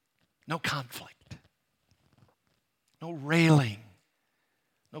 No conflict. No railing.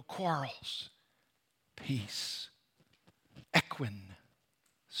 No quarrels. Peace. Equine.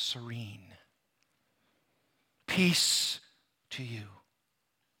 Serene. Peace to you.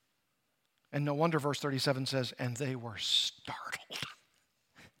 And no wonder verse 37 says, and they were startled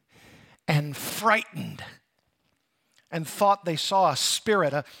and frightened and thought they saw a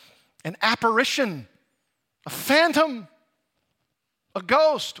spirit, an apparition, a phantom, a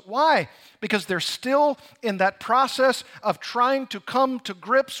ghost. Why? Because they're still in that process of trying to come to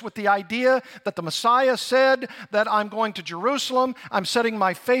grips with the idea that the Messiah said that I'm going to Jerusalem, I'm setting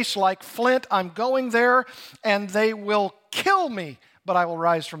my face like flint, I'm going there, and they will kill me, but I will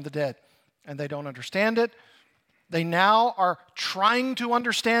rise from the dead. And they don't understand it. They now are trying to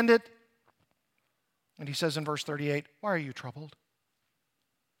understand it. And he says in verse 38, why are you troubled?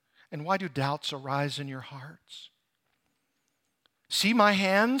 And why do doubts arise in your hearts? See my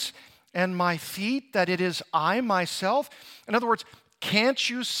hands and my feet, that it is I myself. In other words, can't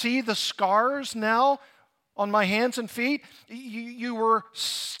you see the scars now on my hands and feet? You were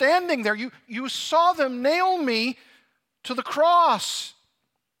standing there. You saw them nail me to the cross.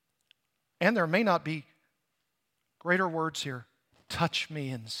 And there may not be greater words here. Touch me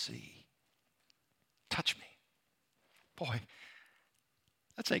and see. Touch me. Boy,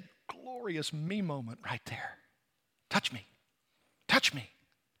 that's a glorious me moment right there. Touch me. Touch me.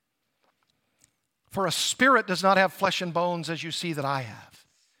 For a spirit does not have flesh and bones as you see that I have.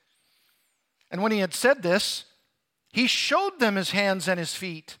 And when he had said this, he showed them his hands and his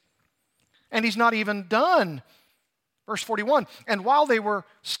feet. And he's not even done. Verse 41, and while they were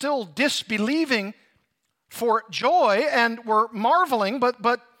still disbelieving for joy and were marveling,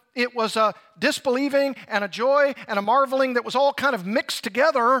 but it was a disbelieving and a joy and a marveling that was all kind of mixed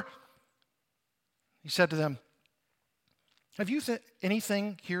together, he said to them, have you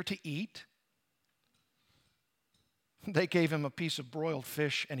anything here to eat? They gave him a piece of broiled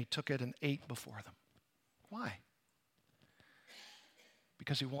fish, and he took it and ate before them. Why?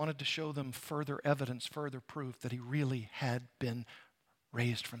 Because he wanted to show them further evidence, further proof that he really had been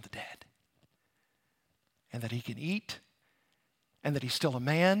raised from the dead. And that he can eat, and that he's still a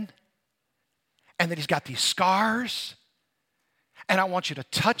man, and that he's got these scars, and I want you to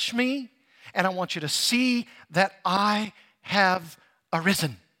touch me, and I want you to see that I have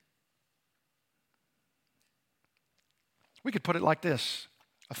arisen. We could put it like this: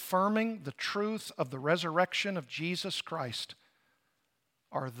 affirming the truth of the resurrection of Jesus Christ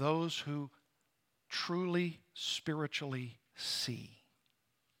are those who truly spiritually see.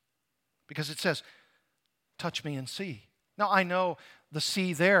 Because it says, touch me and see. Now I know the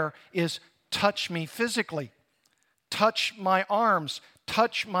see there is touch me physically. Touch my arms,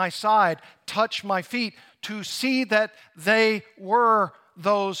 touch my side, touch my feet, to see that they were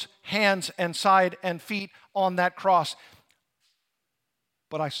those hands and side and feet on that cross.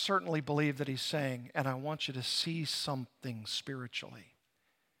 But I certainly believe that he's saying, and I want you to see something spiritually.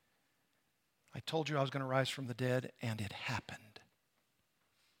 I told you I was going to rise from the dead, and it happened.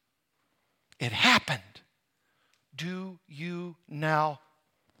 It happened. Do you now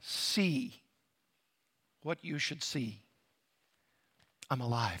see what you should see? I'm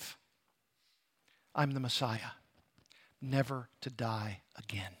alive. I'm the Messiah, never to die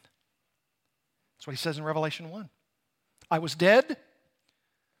again. That's what he says in Revelation 1. I was dead,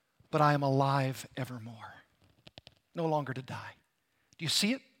 but I am alive evermore, no longer to die. Do you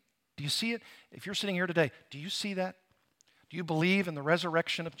see it? Do you see it? If you're sitting here today, do you see that? Do you believe in the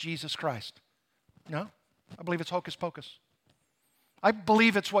resurrection of Jesus Christ? No? I believe it's hocus pocus. I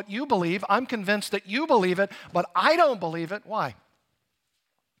believe it's what you believe. I'm convinced that you believe it, but I don't believe it. Why?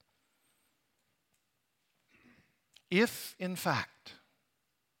 If, in fact,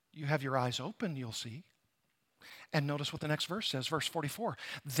 you have your eyes open, you'll see. And notice what the next verse says, verse 44.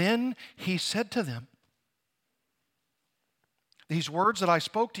 Then he said to them, these words that I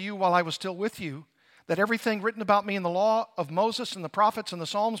spoke to you while I was still with you, that everything written about me in the law of Moses and the prophets and the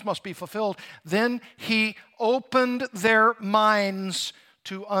Psalms must be fulfilled. Then he opened their minds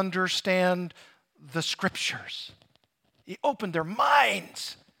to understand the Scriptures. He opened their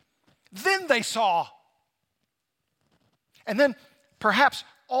minds. Then they saw. And then perhaps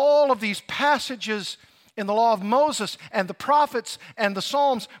all of these passages in the law of Moses and the prophets and the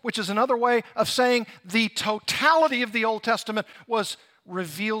Psalms, which is another way of saying the totality of the Old Testament, was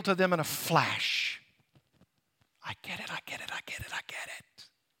revealed to them in a flash. I get it, I get it, I get it, I get it.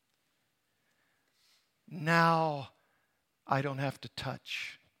 Now I don't have to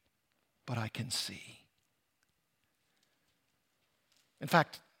touch, but I can see. In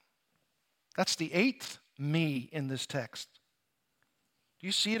fact, that's the eighth me in this text. Do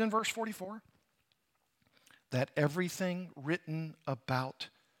you see it in verse 44? That everything written about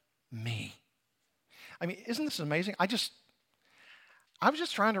me. I mean, isn't this amazing? I was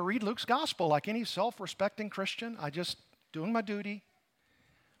just trying to read Luke's gospel like any self-respecting Christian. I just doing my duty.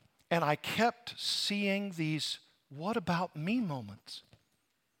 And I kept seeing these what about me moments.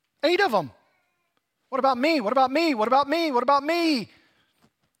 8 of them. What about me? What about me? What about me? What about me?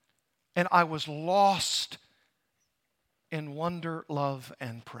 And I was lost in wonder, love,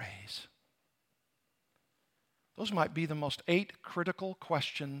 and praise. Those might be the most 8 critical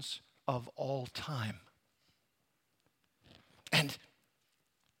questions of all time. And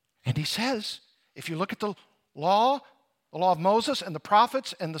he says, if you look at the law of Moses and the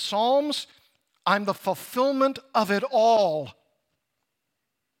prophets and the Psalms, I'm the fulfillment of it all.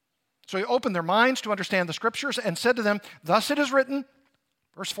 So he opened their minds to understand the Scriptures and said to them, thus it is written,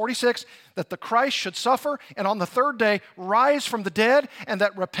 verse 46, that the Christ should suffer and on the 3rd day rise from the dead, and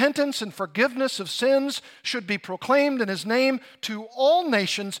that repentance and forgiveness of sins should be proclaimed in his name to all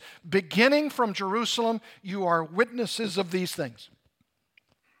nations, beginning from Jerusalem. You are witnesses of these things.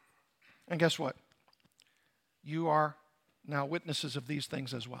 And guess what? You are now witnesses of these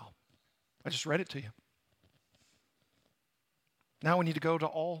things as well. I just read it to you. Now we need to go to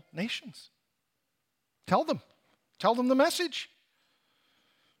all nations. Tell them the message.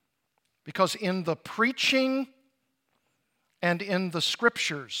 Because in the preaching and in the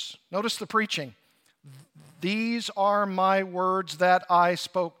Scriptures, notice the preaching, these are my words that I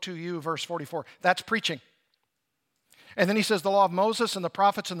spoke to you, verse 44. That's preaching. And then he says the law of Moses and the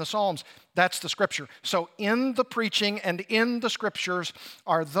prophets and the Psalms, that's the Scripture. So in the preaching and in the Scriptures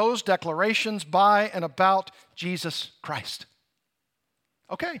are those declarations by and about Jesus Christ.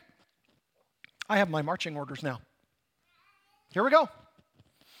 Okay, I have my marching orders now. Here we go.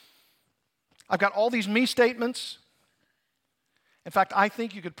 I've got all these me statements. In fact, I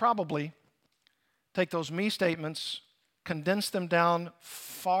think you could probably take those me statements, condense them down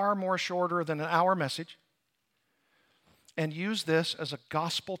far more shorter than an hour message, and use this as a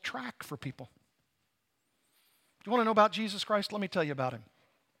gospel tract for people. Do you want to know about Jesus Christ? Let me tell you about him.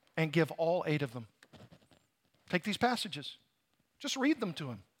 And give all 8 of them. Take these passages. Just read them to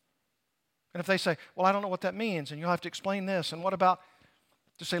him. And if they say, well, I don't know what that means, and you'll have to explain this, and what about,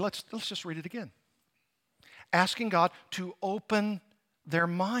 just say, let's just read it again. Asking God to open their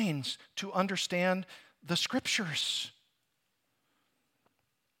minds to understand the Scriptures.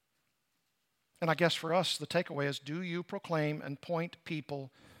 And I guess for us, the takeaway is, do you proclaim and point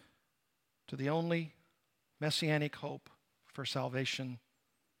people to the only messianic hope for salvation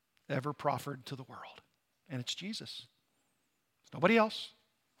ever proffered to the world? And it's Jesus. It's nobody else.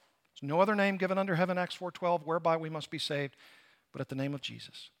 There's no other name given under heaven, Acts 4:12, whereby we must be saved, but at the name of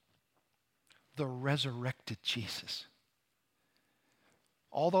Jesus. The resurrected Jesus.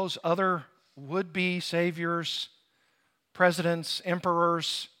 All those other would-be saviors, presidents,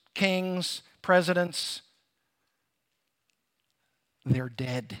 emperors, kings, presidents, they're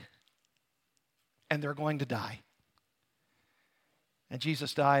dead. and they're going to die. And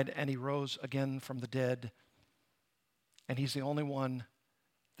Jesus died, and he rose again from the dead. And he's the only one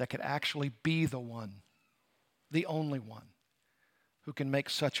that could actually be the one, the only one, who can make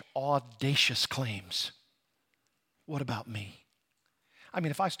such audacious claims. What about me? I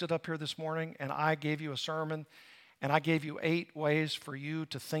mean, if I stood up here this morning and I gave you a sermon and I gave you 8 ways for you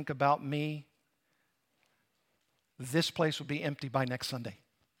to think about me, this place would be empty by next Sunday.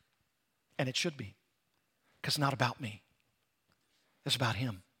 And it should be, because it's not about me. It's about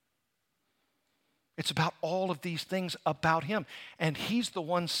him. It's about all of these things about him. And he's the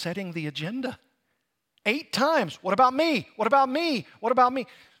one setting the agenda. 8 times. What about me? What about me? What about me?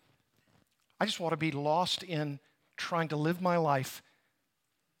 I just want to be lost in trying to live my life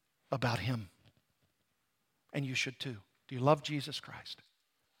about him. And you should too. Do you love Jesus Christ?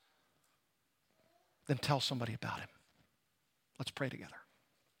 Then tell somebody about him. Let's pray together.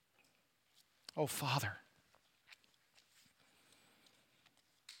 Oh, Father,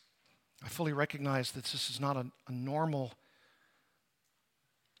 I fully recognize that this is not a normal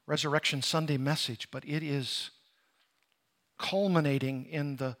Resurrection Sunday message, but it is culminating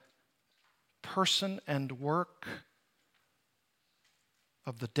in the person and work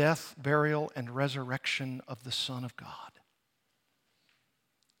of the death, burial, and resurrection of the Son of God,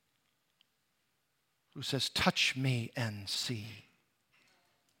 who says, touch me and see.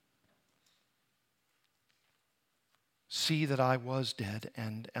 See that I was dead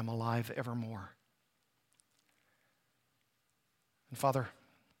and am alive evermore. And Father,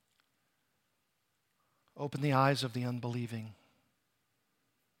 open the eyes of the unbelieving.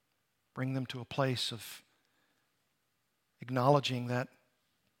 Bring them to a place of acknowledging that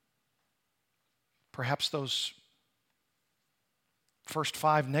perhaps those first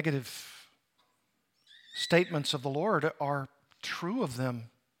 5 negative statements of the Lord are true of them.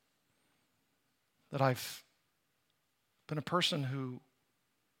 That I've been a person who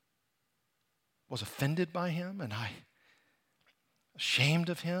was offended by him, and I ashamed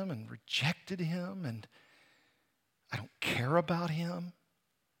of him and rejected him, and I don't care about him.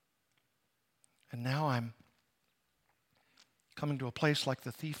 And now I'm coming to a place like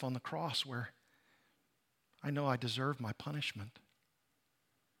the thief on the cross where I know I deserve my punishment.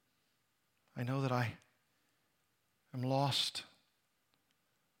 I know that I am lost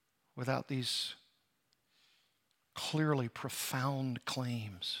without these clearly profound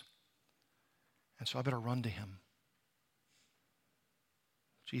claims. And so I better run to him.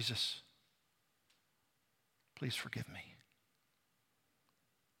 Jesus, please forgive me.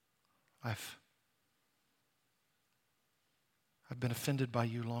 I've been offended by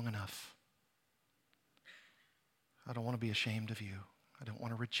you long enough. I don't want to be ashamed of you. I don't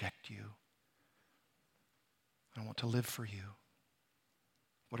want to reject you. I want to live for you.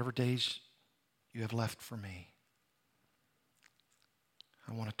 Whatever days you have left for me,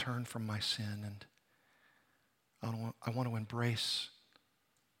 I want to turn from my sin, and I want to embrace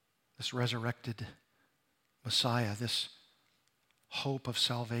this resurrected Messiah, this hope of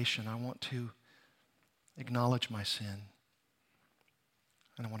salvation. I want to acknowledge my sin,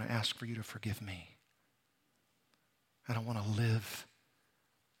 and I want to ask for you to forgive me. And I want to live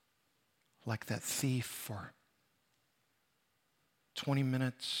like that thief for 20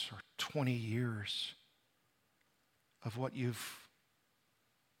 minutes or 20 years of what you've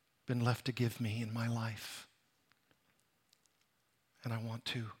been left to give me in my life. And I want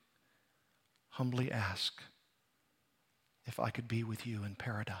to humbly ask if I could be with you in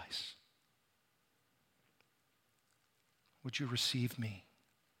paradise. Would you receive me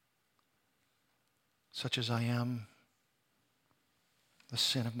such as I am, the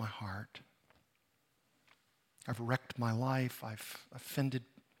sin of my heart? I've wrecked my life. I've offended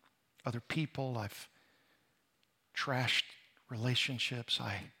other people. I've trashed relationships.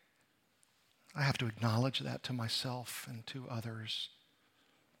 I have to acknowledge that to myself and to others.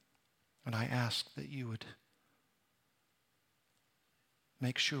 And I ask that you would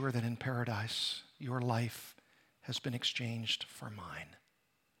make sure that in paradise your life has been exchanged for mine.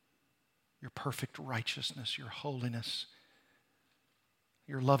 Your perfect righteousness, your holiness,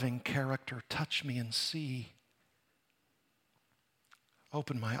 your loving character. Touch me and see.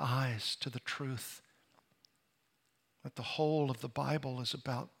 Open my eyes to the truth that the whole of the Bible is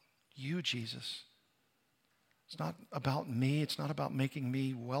about you, Jesus. It's not about me. It's not about making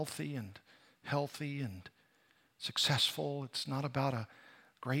me wealthy and healthy and successful. It's not about a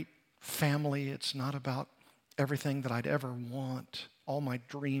great family. It's not about everything that I'd ever want, all my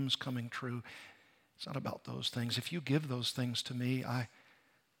dreams coming true. It's not about those things. If you give those things to me, I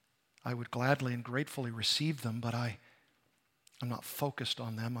would gladly and gratefully receive them, but I I'm not focused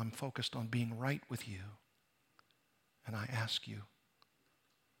on them. I'm focused on being right with you. And I ask you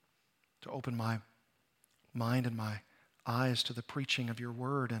to open my mind and my eyes to the preaching of your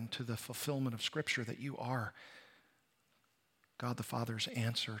word and to the fulfillment of Scripture, that you are God the Father's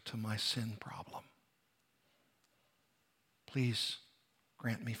answer to my sin problem. Please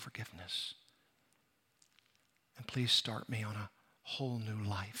grant me forgiveness. And please start me on a whole new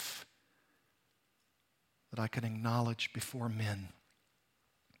life that I can acknowledge before men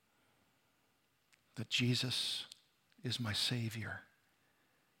that Jesus is my Savior.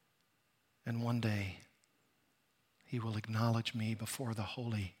 And one day, He will acknowledge me before the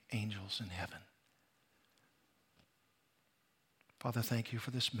holy angels in heaven. Father, thank you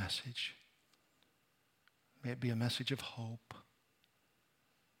for this message. May it be a message of hope,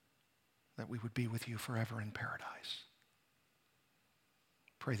 that we would be with you forever in paradise.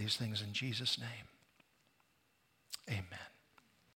 Pray these things in Jesus' name. Amen.